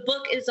the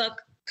book is a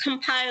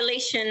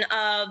compilation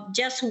of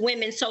just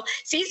women. So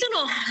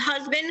Seasonal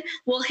Husband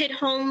will hit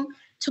home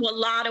to a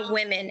lot of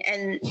women,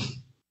 and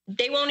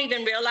they won't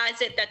even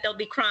realize it that they'll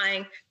be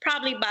crying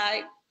probably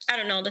by, I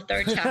don't know, the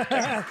third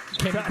chapter.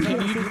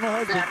 Can you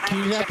drop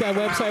that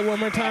website one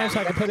more time so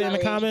I can put it in the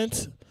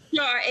comments?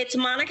 Sure, it's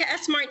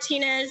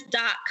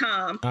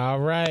MonicaSMartinez.com. All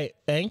right,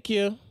 thank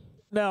you.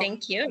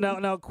 Thank you.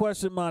 Now,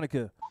 question,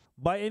 Monica.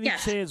 By any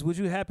chance, would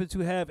you happen to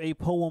have a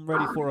poem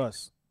ready for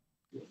us?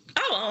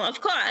 Oh, of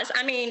course.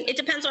 I mean, it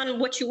depends on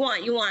what you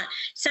want. You want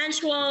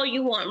sensual,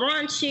 you want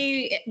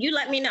raunchy. You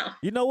let me know.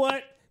 You know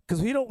what?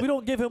 Because we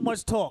don't give him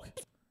much talk.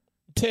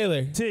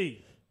 Taylor.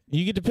 T.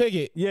 You get to pick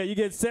it. Yeah, you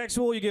get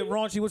sexual, you get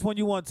raunchy. Which one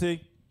you want,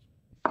 T?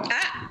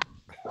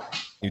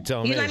 You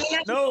tell me.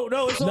 No,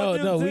 it's on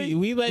you, No, T.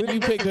 we let you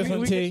pick this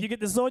one, T. You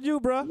get this on you,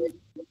 bro.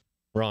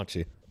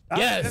 Raunchy.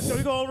 Yes. So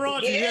we going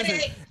raunchy.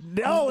 Yes.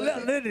 No,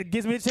 it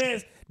gives me a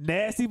chance.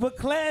 Nasty but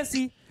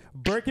classy.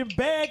 Birkin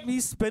bag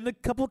me, spend a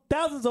couple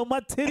thousands on my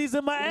titties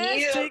and my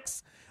ass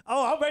cheeks.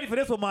 Oh, I'm ready for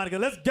this one, Monica.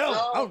 Let's go.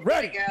 I'm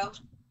ready.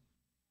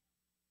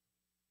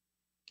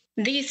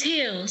 These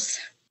heels,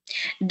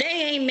 they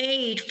ain't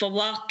made for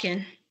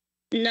walking.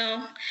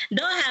 No,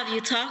 they'll have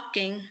you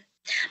talking.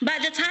 By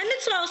the time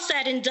it's all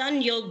said and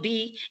done, you'll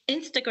be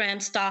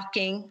Instagram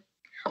stalking.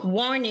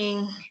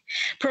 Warning,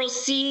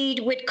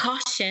 proceed with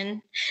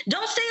caution.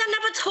 Don't say I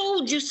never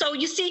told you so.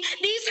 You see,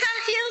 these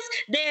high heels,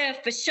 they're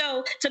for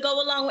show to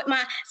go along with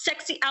my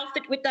sexy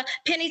outfit with the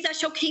pennies that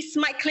showcase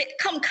my clit.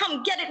 Come,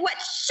 get it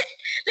wet. Shit,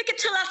 lick it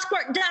till I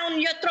squirt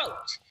down your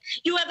throat.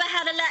 You ever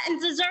had a Latin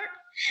dessert?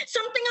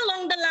 Something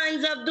along the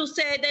lines of dulce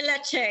de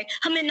leche,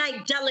 a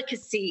midnight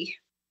delicacy.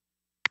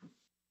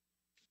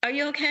 Are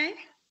you okay?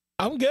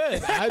 I'm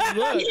good. I felt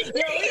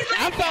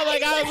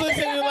like I was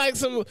listening to like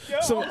some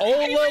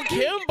old Lil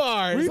Kim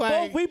bars.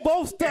 We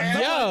both stuck.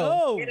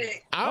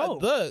 Okay,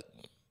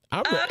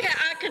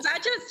 because I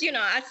just,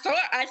 I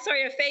saw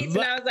your face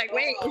and I was like,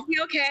 wait, is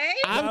he okay?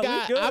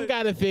 I've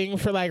got a thing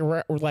for like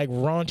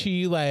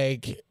raunchy,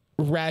 like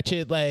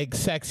ratchet, like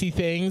sexy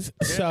things.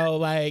 So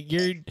like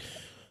you're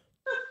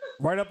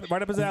right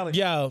up his alley.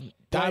 Yo,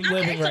 I'm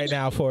living right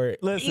now for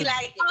it. Listen.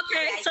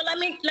 Okay, so let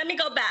me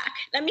go back.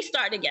 Let me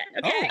start again.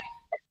 Okay.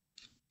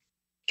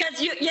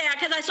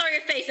 Because I saw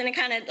your face and it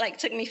kind of like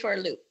took me for a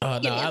loop. Oh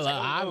no,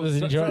 I was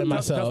enjoying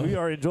myself. We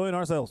are enjoying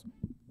ourselves.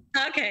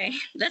 Okay,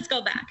 let's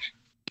go back.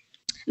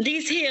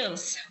 These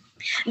heels,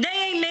 they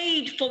ain't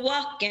made for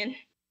walking.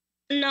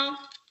 No,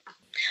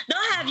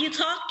 they'll have you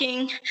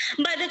talking.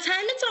 By the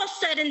time it's all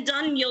said and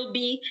done, you'll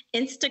be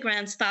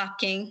Instagram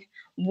stalking.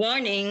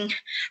 Warning,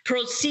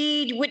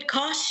 proceed with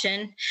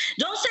caution.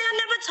 Don't say I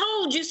never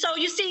told you so.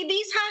 You see,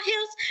 these high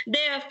heels,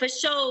 they're for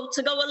show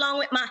to go along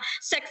with my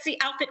sexy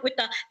outfit with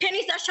the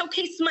pennies that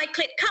showcase my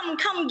clit. Come,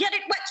 get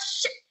it wet.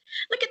 Shit,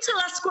 look it till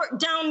I squirt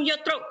down your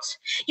throat.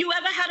 You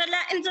ever had a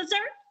Latin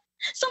dessert?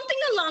 Something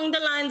along the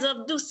lines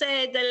of dulce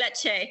de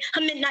leche,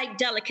 a midnight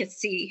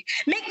delicacy.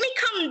 Make me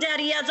come,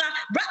 daddy, as I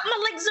wrap my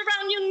legs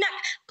around your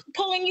neck,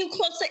 pulling you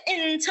closer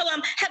in till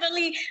I'm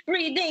heavily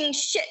breathing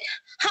shit.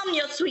 Hum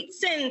your sweet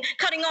sin,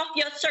 cutting off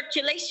your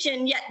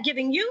circulation, yet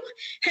giving you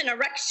an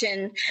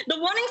erection. The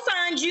warning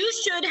signs you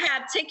should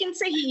have taken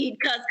to heed,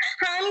 because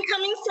I'm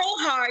coming so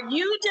hard,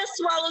 you just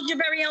swallowed your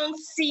very own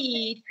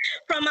seed.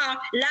 From our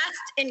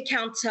last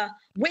encounter,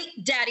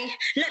 wait, daddy,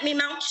 let me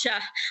mount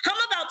ya. I'm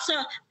about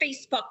to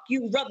Facebook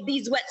you, rub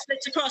these wet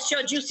slits across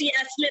your juicy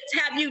ass lips,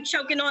 have you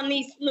choking on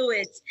these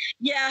fluids.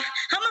 Yeah,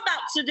 I'm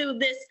about to do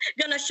this,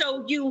 gonna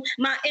show you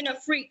my inner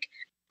freak.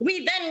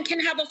 We then can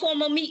have a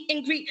formal meet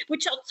and greet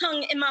with your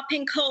tongue in my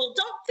pink hole.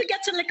 Don't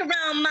forget to lick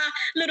around my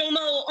little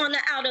mole on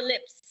the outer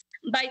lips.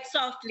 Bite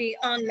softly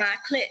on my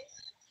clit.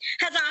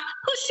 As I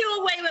push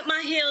you away with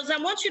my heels, I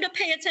want you to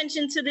pay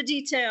attention to the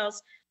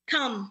details.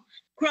 Come,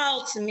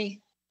 crawl to me,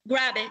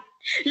 grab it.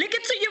 Lick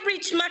it till you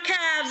reach my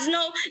calves.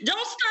 No,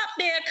 don't stop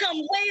there. Come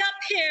way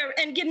up here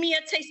and give me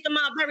a taste of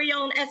my very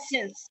own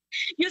essence.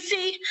 You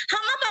see, I'm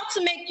about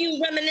to make you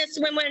reminisce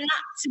when we're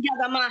not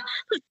together. My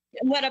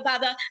what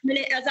about the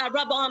minute as I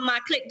rub on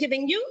my clit,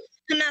 giving you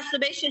a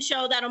masturbation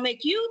show that'll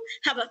make you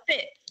have a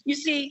fit. You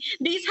see,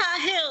 these high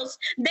heels,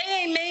 they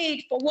ain't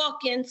made for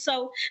walking.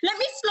 So let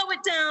me slow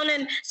it down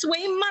and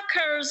sway my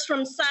curves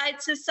from side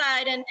to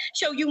side and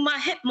show you my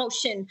hip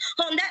motion.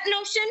 On that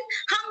notion,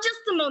 I've just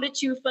demoted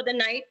you for the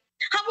night.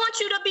 I want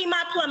you to be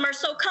my plumber,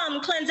 so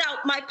come cleanse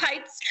out my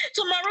pipes.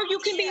 Tomorrow you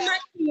can be my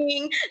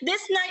king.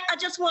 This night I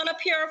just want a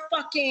pure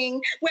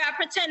fucking, where I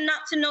pretend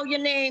not to know your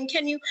name.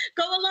 Can you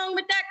go along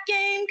with that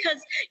game?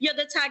 Because you're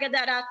the tiger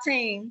that I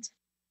tamed.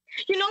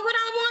 You know what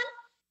I want?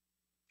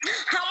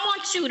 I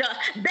want you to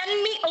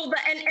bend me over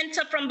and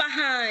enter from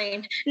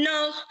behind.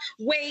 No,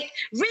 wait,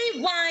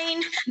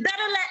 rewind.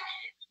 Better let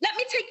Let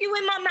me take you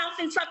in my mouth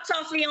and suck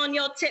softly on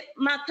your tip,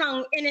 my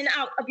tongue in and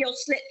out of your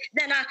slit.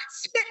 Then I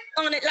spit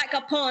on it like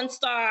a porn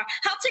star.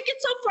 I'll take it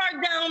so far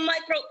down my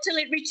throat till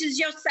it reaches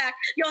your sack.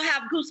 You'll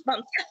have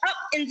goosebumps up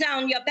and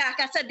down your back.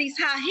 I said these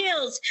high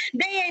heels,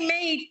 they ain't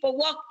made for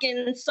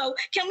walking. So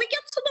can we get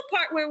to the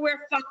part where we're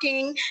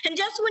fucking? And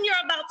just when you're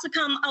about to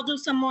come, I'll do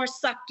some more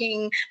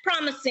sucking,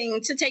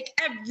 promising to take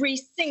every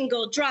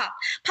single drop,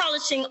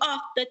 polishing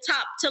off the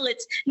top till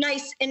it's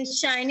nice and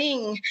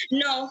shining.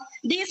 No,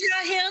 these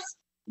high heels,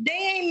 they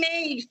ain't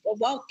made for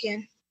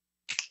walking.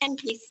 And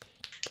peace.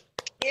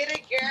 Get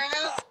it,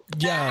 girl.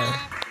 Yeah.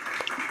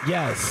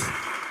 Yes.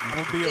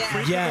 I'm gonna be a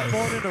freak in the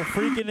morning or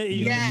freak in the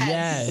evening.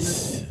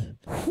 Yes.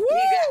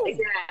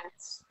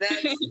 Yes.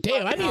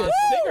 Damn, I need a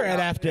cigarette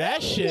after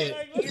that shit.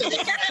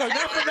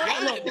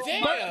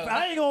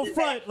 I ain't gonna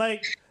front.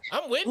 Like,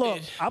 I'm with look,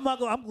 it. I'm not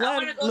gonna. I'm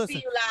glad.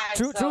 Listen,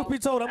 truth be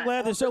told, I'm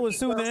glad the show is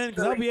soon to end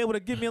because I'll be able to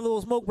give me a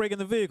little smoke break in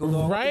the vehicle.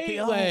 Dog. Right?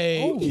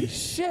 Holy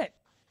shit.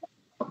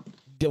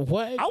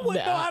 What? I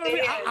wouldn't know how to.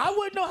 I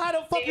wouldn't know how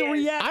to fucking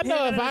react. I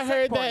know if I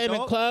heard that in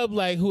a club,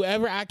 like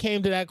whoever I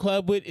came to that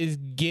club with is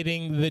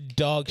getting the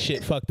dog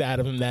shit fucked out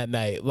of him that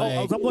night. Like,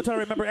 I'm gonna try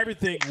to remember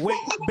everything. Wait,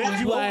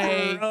 bend you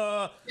like,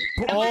 over.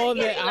 all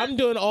that. I'm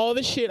doing all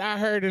the shit I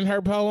heard in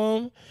her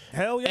poem.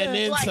 Hell yeah. And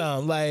then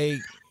some.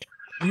 Like,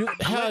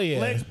 hell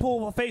yeah. Legs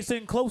pull my face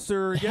in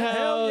closer. Yeah,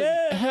 hell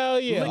yeah. Hell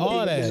yeah.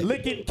 All that.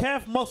 Licking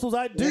calf muscles.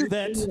 I do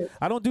that.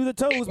 I don't do the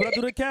toes, but I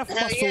do the calf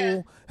muscle.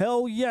 yeah.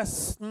 Hell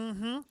yes.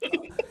 Mm-hmm.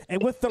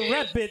 And with the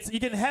rabbits, you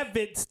can have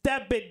it,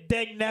 stab it,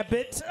 dang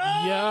nabbit. Yo.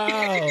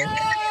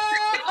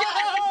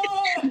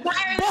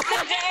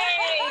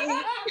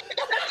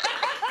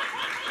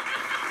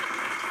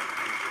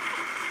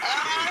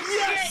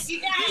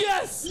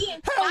 Yes.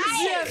 Hell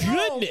yes.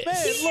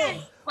 Goodness. Oh, man,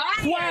 look.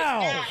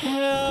 Wow.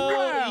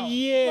 Hell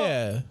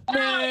yeah.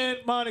 Man,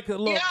 Monica,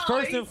 look,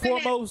 first and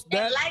foremost,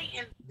 that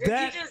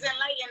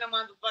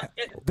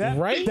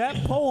Right?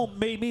 that poem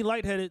made me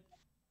lightheaded.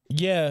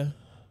 Yeah.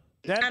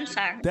 I'm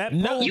sorry. That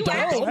No, poem,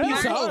 don't be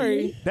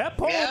sorry. That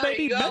poem made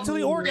me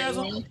mentally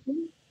orgasm.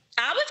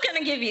 I was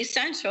gonna give you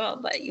sensual,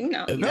 but you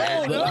know.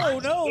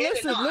 No.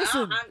 Listen. My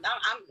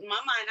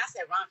mind, I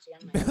said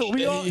raunchy.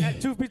 We all,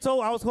 truth be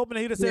told, I was hoping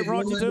that he'd have said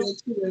raunchy too.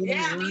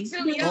 Yeah, me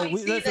too. You know,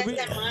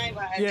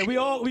 Yeah, we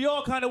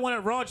all kind of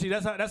wanted raunchy.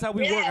 That's how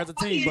we work as a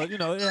team. But you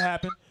know, it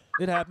happened.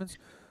 It happens.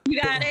 You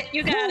got it.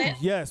 You got it.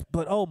 Yes,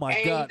 but oh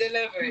my God,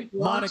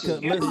 Monica,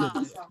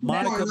 listen,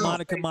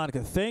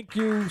 Monica, thank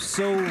you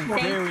so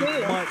very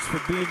much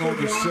for being on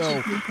the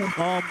show.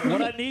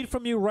 What I need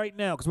from you right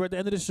now, because we're at the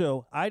end of the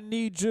show, I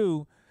need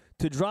you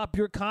to drop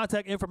your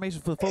contact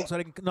information for folks so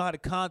they can know how to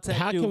contact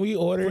you. How can we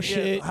order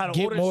shit? How to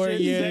Get order more?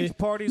 shit, Yeah. sex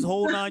parties,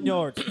 whole 9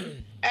 yards.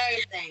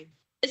 Everything.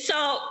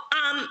 So,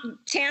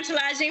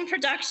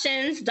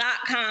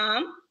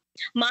 tantalizingproductions.com,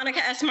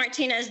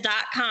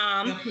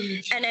 MonicaSMartinez.com,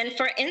 and then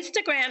for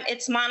Instagram,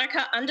 it's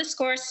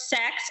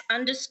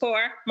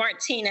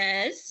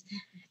Monica_sex_Martinez,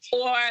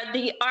 or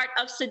The Art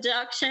of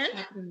Seduction.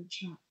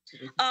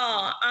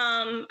 Oh,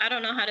 I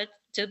don't know how to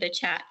do the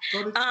chat.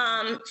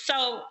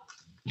 So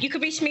you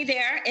can reach me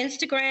there.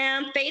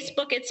 Instagram,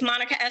 Facebook, it's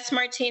Monica S.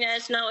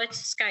 Martinez. No,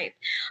 it's Skype.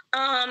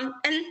 And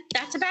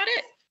that's about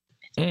it.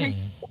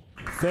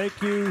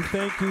 Thank you,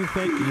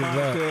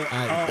 Monica.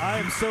 I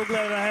am so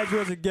glad I had you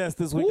as a guest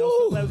this week. I'm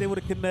so glad I was able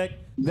to connect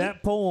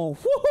that poem.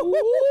 Bye,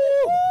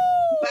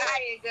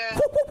 girl. Yeah,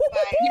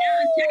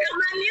 check out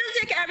my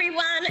music,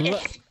 everyone.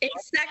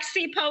 It's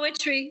sexy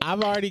poetry.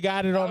 I've already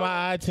got it on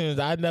my iTunes.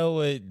 I know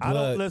it. I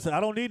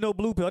don't need no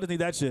blue pill. I just need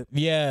that shit.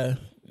 Yeah.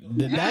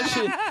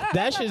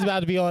 That shit's about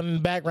to be on in the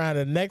background.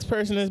 The next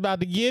person is about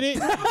to get it.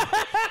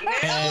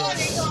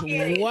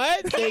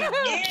 What? They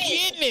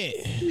getting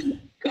it.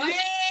 Go ahead.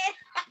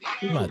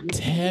 I'm gonna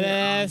tear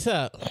that ass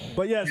up.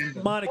 But yes,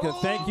 Monica,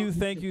 thank you.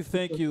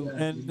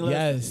 And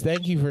yes,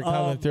 thank you for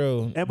coming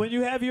through. And when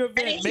you have your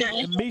event,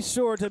 make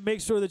sure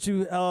that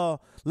you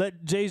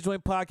let Jay's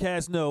Joint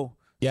Podcast know.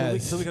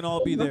 Yes. So we can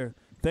all be there.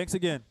 Thanks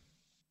again.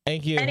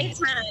 Thank you.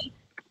 Anytime.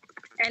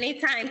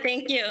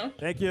 Thank you.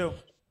 Thank you.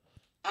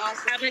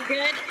 Awesome. Have a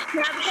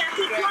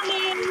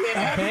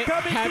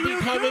happy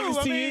Comings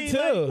to you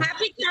too.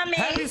 Happy coming.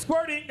 Happy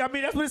squirting. I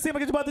mean, that's what it seems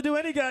like it's about to do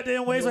any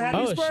goddamn way. So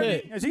happy squirting.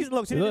 Shit. And she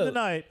didn't even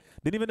deny it.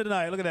 Didn't even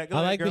deny it. Look at that. Go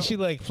I ahead, like girl. that she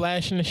like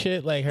flashing the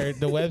shit, like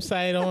the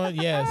website on.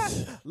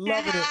 Yes.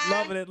 Loving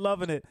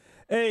it.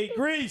 Hey,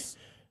 Grease.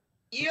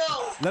 Yo.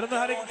 Let them know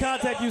how they can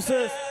contact you,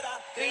 sis.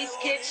 Grease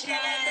Kitchen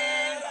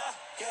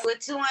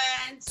with 2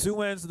 N's.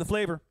 2 N's, the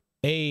flavor.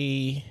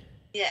 Hey.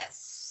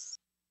 Yes.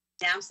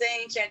 Now I'm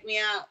saying, check me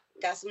out.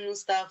 Got some new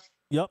stuff.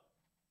 Yep.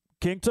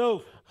 King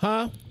Tove.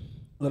 Huh?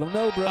 Let them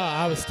know, bro.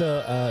 I was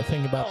still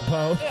thinking about the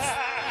poem.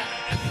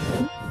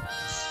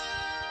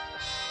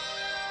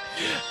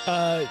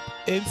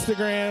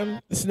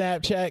 Instagram,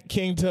 Snapchat,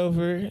 King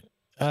Topher.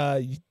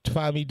 You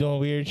find me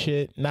doing weird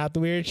shit. Not the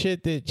weird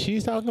shit that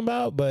she's talking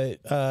about,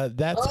 but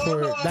that's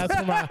for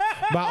my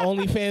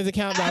OnlyFans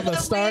account that I'm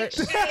gonna start.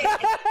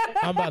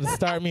 I'm about to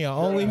start me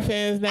on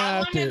OnlyFans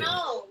now.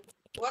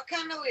 What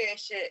kind of weird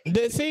shit?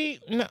 See,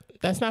 no,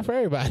 that's not for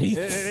everybody.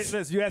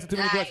 Listen, you asking too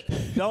many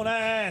questions. Don't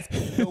ask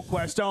no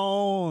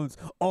questions.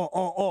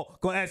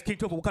 Go ask King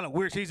Topher what kind of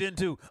weird she's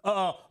into.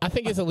 I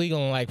think it's illegal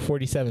in like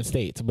 47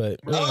 states, but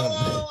we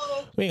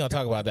ain't gonna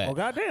talk about that. Oh,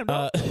 goddamn,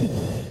 no.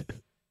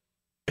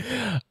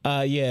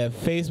 Yeah,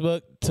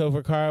 Facebook,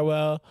 Topher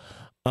Carwell.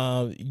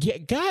 Yeah,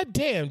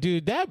 goddamn,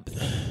 dude, that.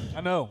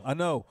 I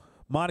know.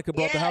 Monica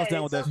brought the house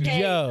down with that.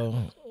 Okay. Yo,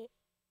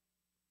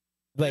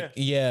 like,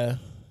 yeah,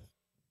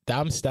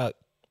 I'm stuck.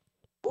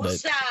 But,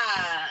 Woosah.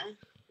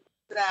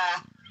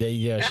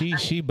 yeah,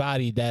 she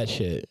bodied that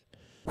shit.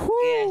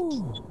 Yeah.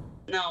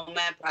 No,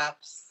 mad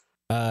props.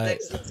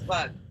 Sexy as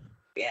fuck.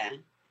 Yeah.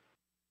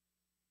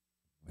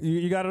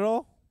 You got it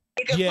all?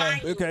 You can Yeah.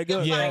 find you. Okay, You can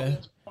good. Yeah. find you.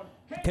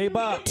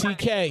 K-Bob,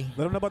 TK.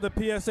 let them know about the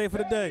PSA for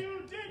the day.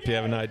 If you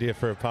have an idea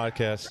for a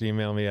podcast,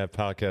 email me at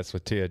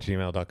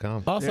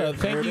podcastwitht@gmail.com. Also, Yeah,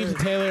 thank you to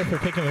Taylor for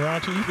picking the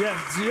raunchy.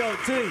 Yes,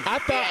 GOT. I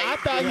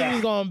thought he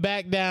was gonna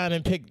back down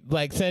and pick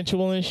like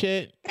sensual and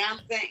shit. I'm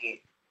saying.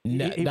 He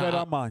read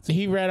our minds.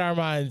 He read our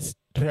minds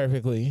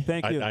perfectly.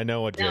 Thank you. I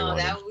know what Jay No,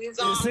 wanted. that was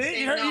on. See,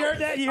 you heard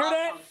that? You heard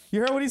that?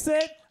 You heard what he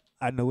said?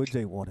 I know what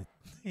Jay wanted.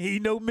 He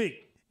know me.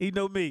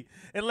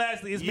 And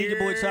lastly, it's me, your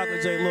boy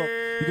Chocolate J. Look,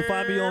 you can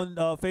find me on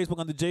Facebook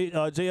under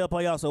JL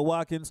Payaso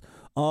Watkins,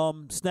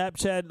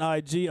 Snapchat and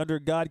IG under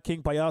God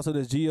King Payaso.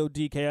 That's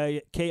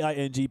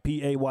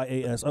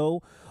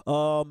GODKINGPAYASO.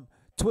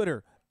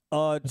 Twitter,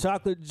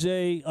 Chocolate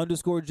J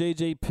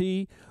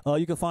 _JJP.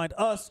 You can find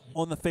us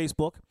on the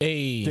Facebook,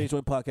 Hey, Jay's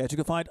Joint Podcast. You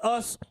can find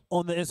us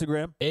on the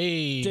Instagram,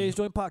 hey, Jay's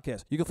Joint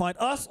Podcast. You can find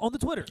us on the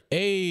Twitter, at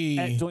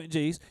hey, Joint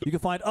J's. You can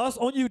find us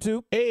on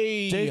YouTube,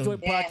 hey. Jay's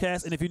Joint Yes.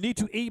 Podcast. And if you need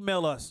to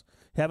email us,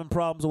 having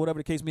problems or whatever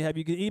the case may have,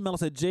 you can email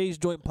us at Jay's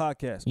Joint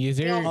Podcast. Yes,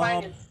 You're sir. gonna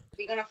find him.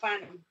 You're gonna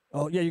find him.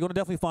 Oh, yeah, you're going to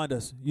definitely find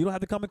us. You don't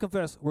have to come and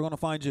confess. We're going to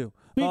find you.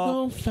 We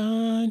gon'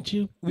 find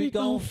you. We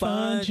gonna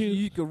find you.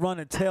 You can run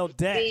and tell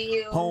that, See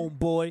you.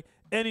 homeboy.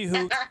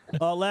 Anywho,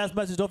 last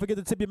message. Don't forget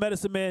to tip your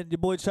medicine man. Your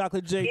boy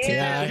Chocolate J.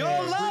 Yeah. Your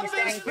love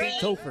is free.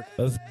 Topher.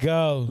 Let's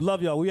go.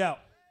 Love y'all. We out.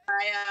 Bye,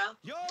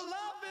 Your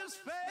love is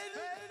fading.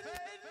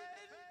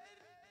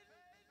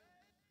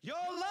 Your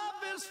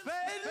love is fading.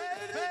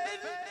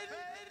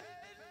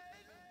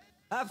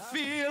 I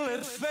feel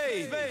it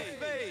fade.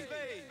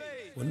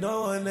 When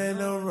no one ain't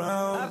I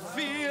around,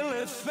 feel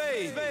it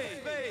fade.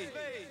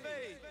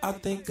 I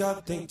think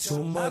too I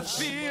much.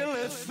 feel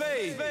it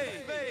fade.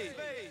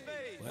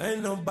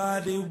 Ain't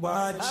nobody I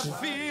watching.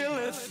 feel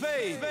it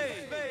fade.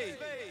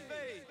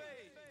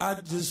 I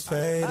just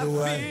fade I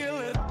away. feel